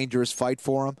 It's a dangerous fight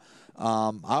for him.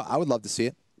 I would love to see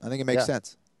it. I think it makes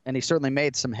sense. And he certainly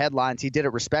made some headlines. He did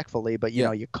it respectfully, but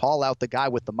you call out the guy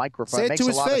with the microphone. Say it makes to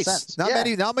his a lot face. Of sense.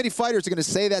 Not many fighters are going to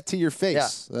say that to your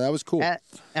face. Yeah. That was cool.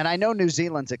 And I know New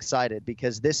Zealand's excited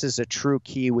because this is a true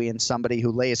Kiwi and somebody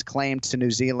who lays claim to New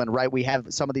Zealand, right? We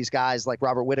have some of these guys like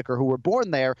Robert Whittaker who were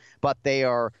born there, but they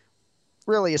are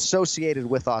really associated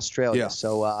with Australia. Yeah.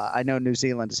 So I know New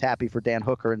Zealand is happy for Dan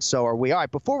Hooker, and so are we. All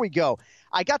right, before we go,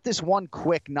 I got this one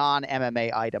quick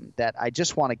non-MMA item that I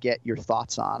just want to get your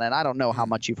thoughts on, and I don't know how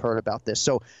much you've heard about this.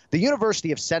 So the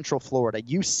University of Central Florida,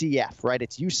 UCF, right?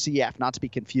 It's UCF, not to be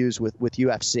confused with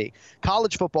UFC.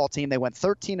 College football team, they went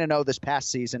 13-0 this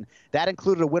past season. That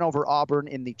included a win over Auburn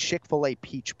in the Chick-fil-A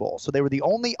Peach Bowl. So they were the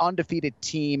only undefeated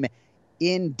team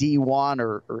in D1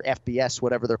 or FBS,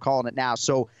 whatever they're calling it now.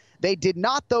 So they did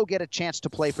not, though, get a chance to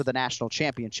play for the national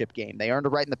championship game. They earned a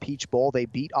right in the Peach Bowl. They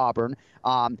beat Auburn.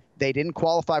 They didn't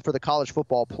qualify for the college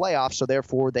football playoff, so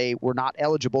therefore they were not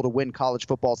eligible to win college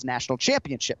football's national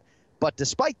championship. But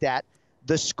despite that,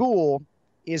 the school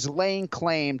is laying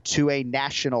claim to a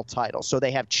national title. So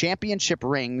they have championship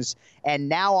rings, and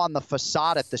now on the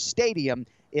facade at the stadium,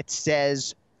 it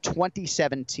says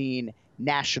 2017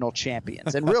 national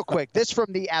champions. And real quick, this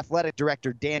from the athletic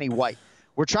director, Danny White.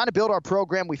 We're trying to build our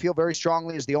program. We feel very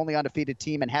strongly as the only undefeated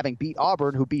team, and having beat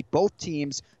Auburn, who beat both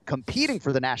teams competing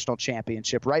for the national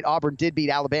championship, right? Auburn did beat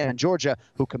Alabama and Georgia,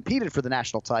 who competed for the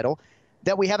national title,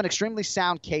 that we have an extremely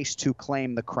sound case to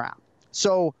claim the crown.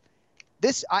 So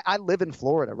this, I live in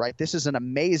Florida, right? This is an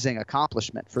amazing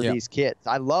accomplishment for these kids.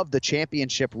 I love the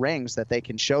championship rings that they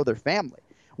can show their family.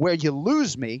 Where you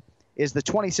lose me is the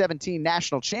 2017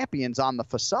 national champions on the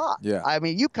facade. Yeah. I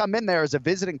mean, you come in there as a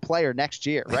visiting player next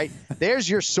year, right? There's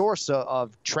your source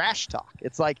of trash talk.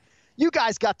 It's like, you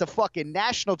guys got the fucking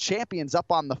national champions up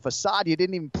on the facade. You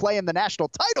didn't even play in the national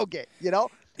title game, you know?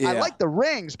 Yeah. I like the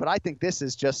rings, but I think this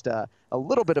is just a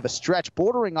little bit of a stretch,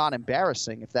 bordering on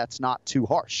embarrassing if that's not too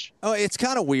harsh. Oh, it's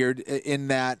kind of weird in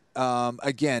that,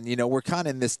 again, you know, we're kind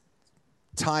of in this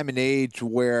time and age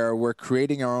where we're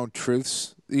creating our own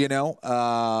truths, you know?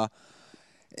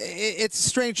 It's a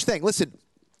strange thing. Listen,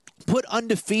 put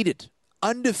undefeated,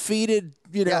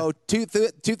 you know,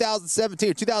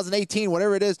 2017 or 2018,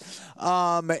 whatever it is,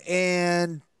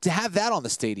 and to have that on the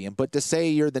stadium. But to say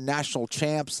you're the national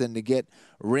champs and to get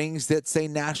rings that say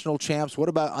national champs, what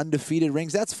about undefeated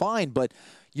rings? That's fine, but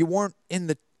you weren't in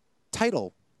the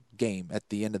title game at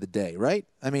the end of the day, right?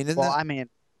 I mean,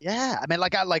 yeah. I mean,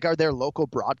 like, are there local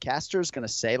broadcasters going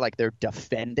to say like they're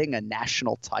defending a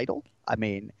national title? I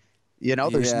mean, you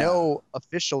know, there's no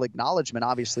official acknowledgement,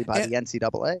 obviously, by the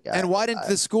NCAA. And why didn't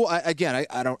the school?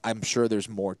 I'm sure there's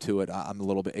more to it. I'm a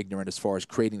little bit ignorant as far as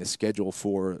creating the schedule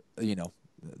for, you know,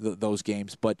 those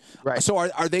games. But so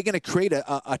are they going to create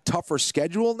a tougher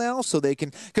schedule now so they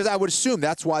can? Because I would assume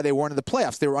that's why they weren't in the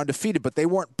playoffs. They were undefeated, but they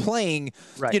weren't playing,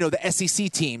 you know, the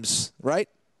SEC teams, right?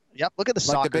 Yep. Look at the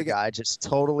soccer guy just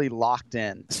totally locked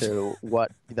in to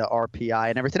what the RPI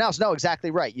and everything else. No,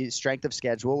 exactly right. You strength of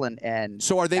schedule and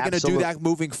so are they going to do that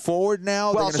moving forward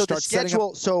now? Well, so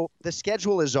the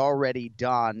schedule is already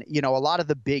done. You know, a lot of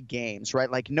the big games, right?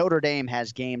 Like Notre Dame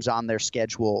has games on their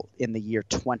schedule in the year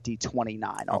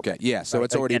 2029. Okay. Yeah. So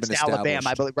it's already been established. Alabama,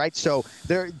 I believe, right? So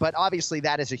but obviously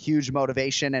that is a huge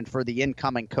motivation, and for the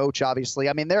incoming coach, obviously,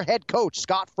 I mean, their head coach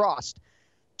Scott Frost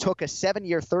took a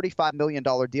 7-year, $35 million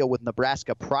deal with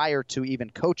Nebraska prior to even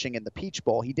coaching in the Peach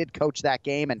Bowl. He did coach that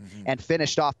game and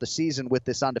finished off the season with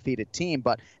this undefeated team.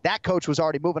 But that coach was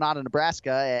already moving on to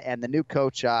Nebraska, and the new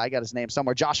coach, I got his name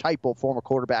somewhere, Josh Heupel, former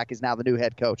quarterback, is now the new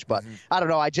head coach. But I don't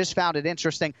know. I just found it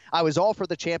interesting. I was all for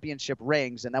the championship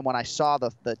rings, and then when I saw the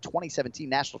 2017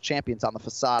 national champions on the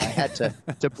facade, I had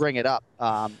to bring it up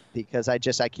because I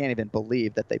can't even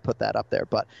believe that they put that up there.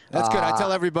 But that's good. I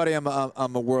tell everybody I'm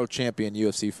a world champion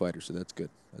UFC fighter, so that's good.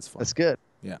 That's fine. That's good.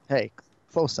 Yeah. Hey,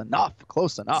 close enough.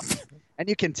 And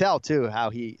you can tell, too, how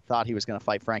he thought he was going to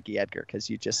fight Frankie Edgar, because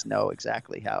you just know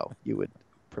exactly how you would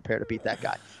prepare to beat that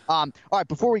guy. All right,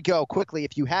 before we go, quickly,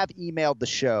 if you have emailed the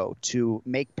show to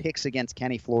make picks against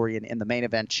Kenny Florian in the main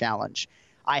event challenge,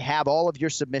 I have all of your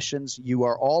submissions. You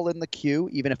are all in the queue.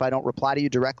 Even if I don't reply to you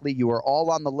directly, you are all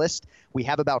on the list. We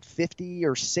have about 50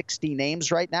 or 60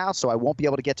 names right now, so I won't be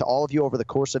able to get to all of you over the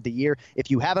course of the year. If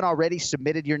you haven't already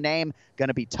submitted your name, going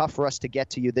to be tough for us to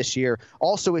get to you this year.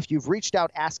 Also, if you've reached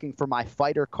out asking for my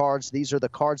fighter cards, these are the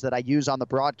cards that I use on the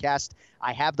broadcast.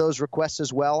 I have those requests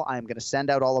as well. I'm going to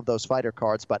send out all of those fighter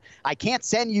cards, but I can't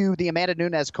send you the Amanda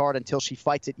Nunes card until she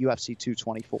fights at UFC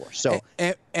 224. So,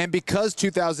 and because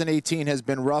 2018 has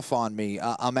been rough on me,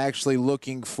 I'm actually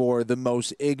looking for the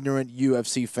most ignorant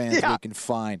UFC fans we can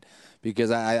find,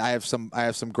 because I have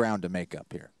some ground to make up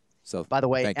here. So, by the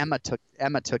way, Emma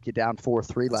took you down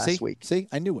 4-3 last week. See,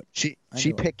 I knew it. She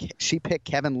picked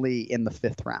Kevin Lee in the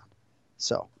 5th round.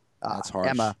 So that's harsh.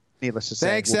 Emma, needless to say.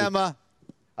 Thanks, Emma.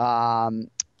 All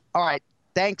right.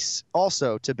 Thanks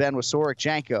also to Ben Wasoric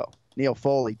Janko Neil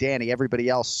Foley, Danny, everybody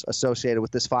else associated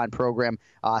with this fine program.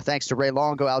 Thanks to Ray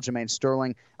Longo, Aljamain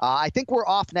Sterling. I think we're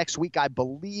off next week, I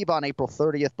believe, on April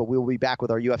 30th, but we will be back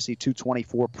with our UFC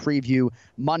 224 preview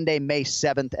Monday, May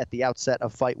 7th at the outset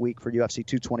of Fight Week for UFC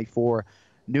 224.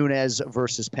 Nunes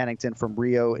versus Pennington from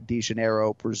Rio de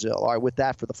Janeiro, Brazil. All right, with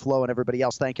that, for the flow and everybody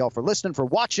else, thank y'all for listening, for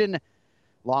watching.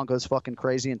 Longo's fucking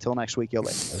crazy. Until next week, yo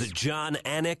later. The John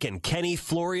Anik and Kenny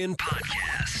Florian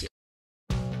Podcast.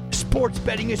 Sports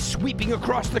betting is sweeping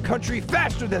across the country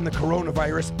faster than the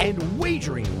coronavirus, and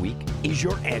Wagering Week is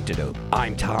your antidote.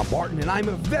 I'm Tom Barton, and I'm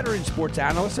a veteran sports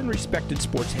analyst and respected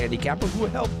sports handicapper who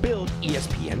helped build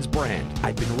ESPN's brand.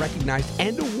 I've been recognized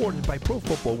and awarded by Pro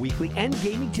Football Weekly and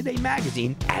Gaming Today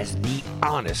magazine as the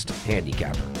honest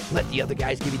handicapper. Let the other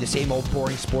guys give you the same old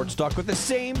boring sports talk with the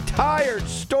same tired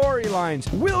storylines.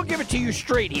 We'll give it to you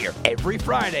straight here every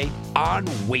Friday on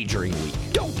Wagering Week.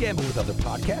 Don't gamble with other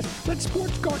podcasts. Let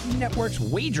Sports Garden Network's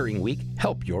Wagering Week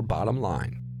help your bottom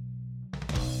line.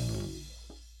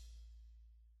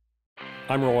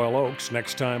 I'm Royal Oakes.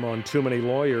 Next time on Too Many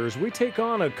Lawyers, we take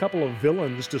on a couple of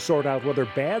villains to sort out whether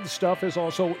bad stuff is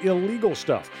also illegal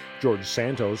stuff. George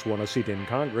Santos won a seat in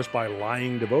Congress by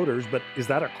lying to voters, but is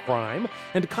that a crime?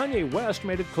 And Kanye West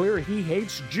made it clear he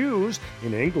hates Jews.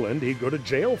 In England, he'd go to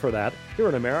jail for that. Here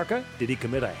in America, did he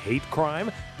commit a hate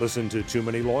crime? Listen to Too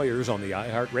Many Lawyers on the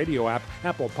iHeartRadio app,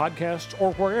 Apple Podcasts,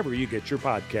 or wherever you get your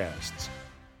podcasts.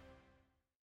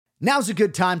 Now's a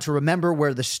good time to remember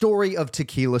where the story of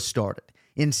tequila started.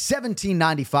 In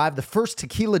 1795, the first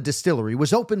tequila distillery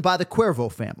was opened by the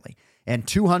Cuervo family, and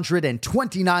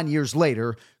 229 years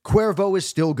later, Cuervo is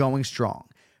still going strong.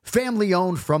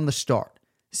 Family-owned from the start.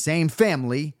 Same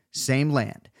family, same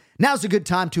land. Now's a good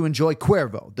time to enjoy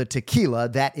Cuervo, the tequila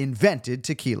that invented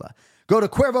tequila. Go to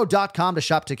Cuervo.com to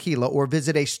shop tequila or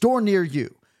visit a store near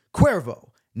you. Cuervo,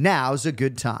 now's a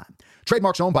good time.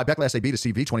 Trademarks owned by Beckless AB to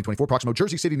CV 2024, Proximo,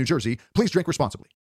 Jersey City, New Jersey. Please drink responsibly.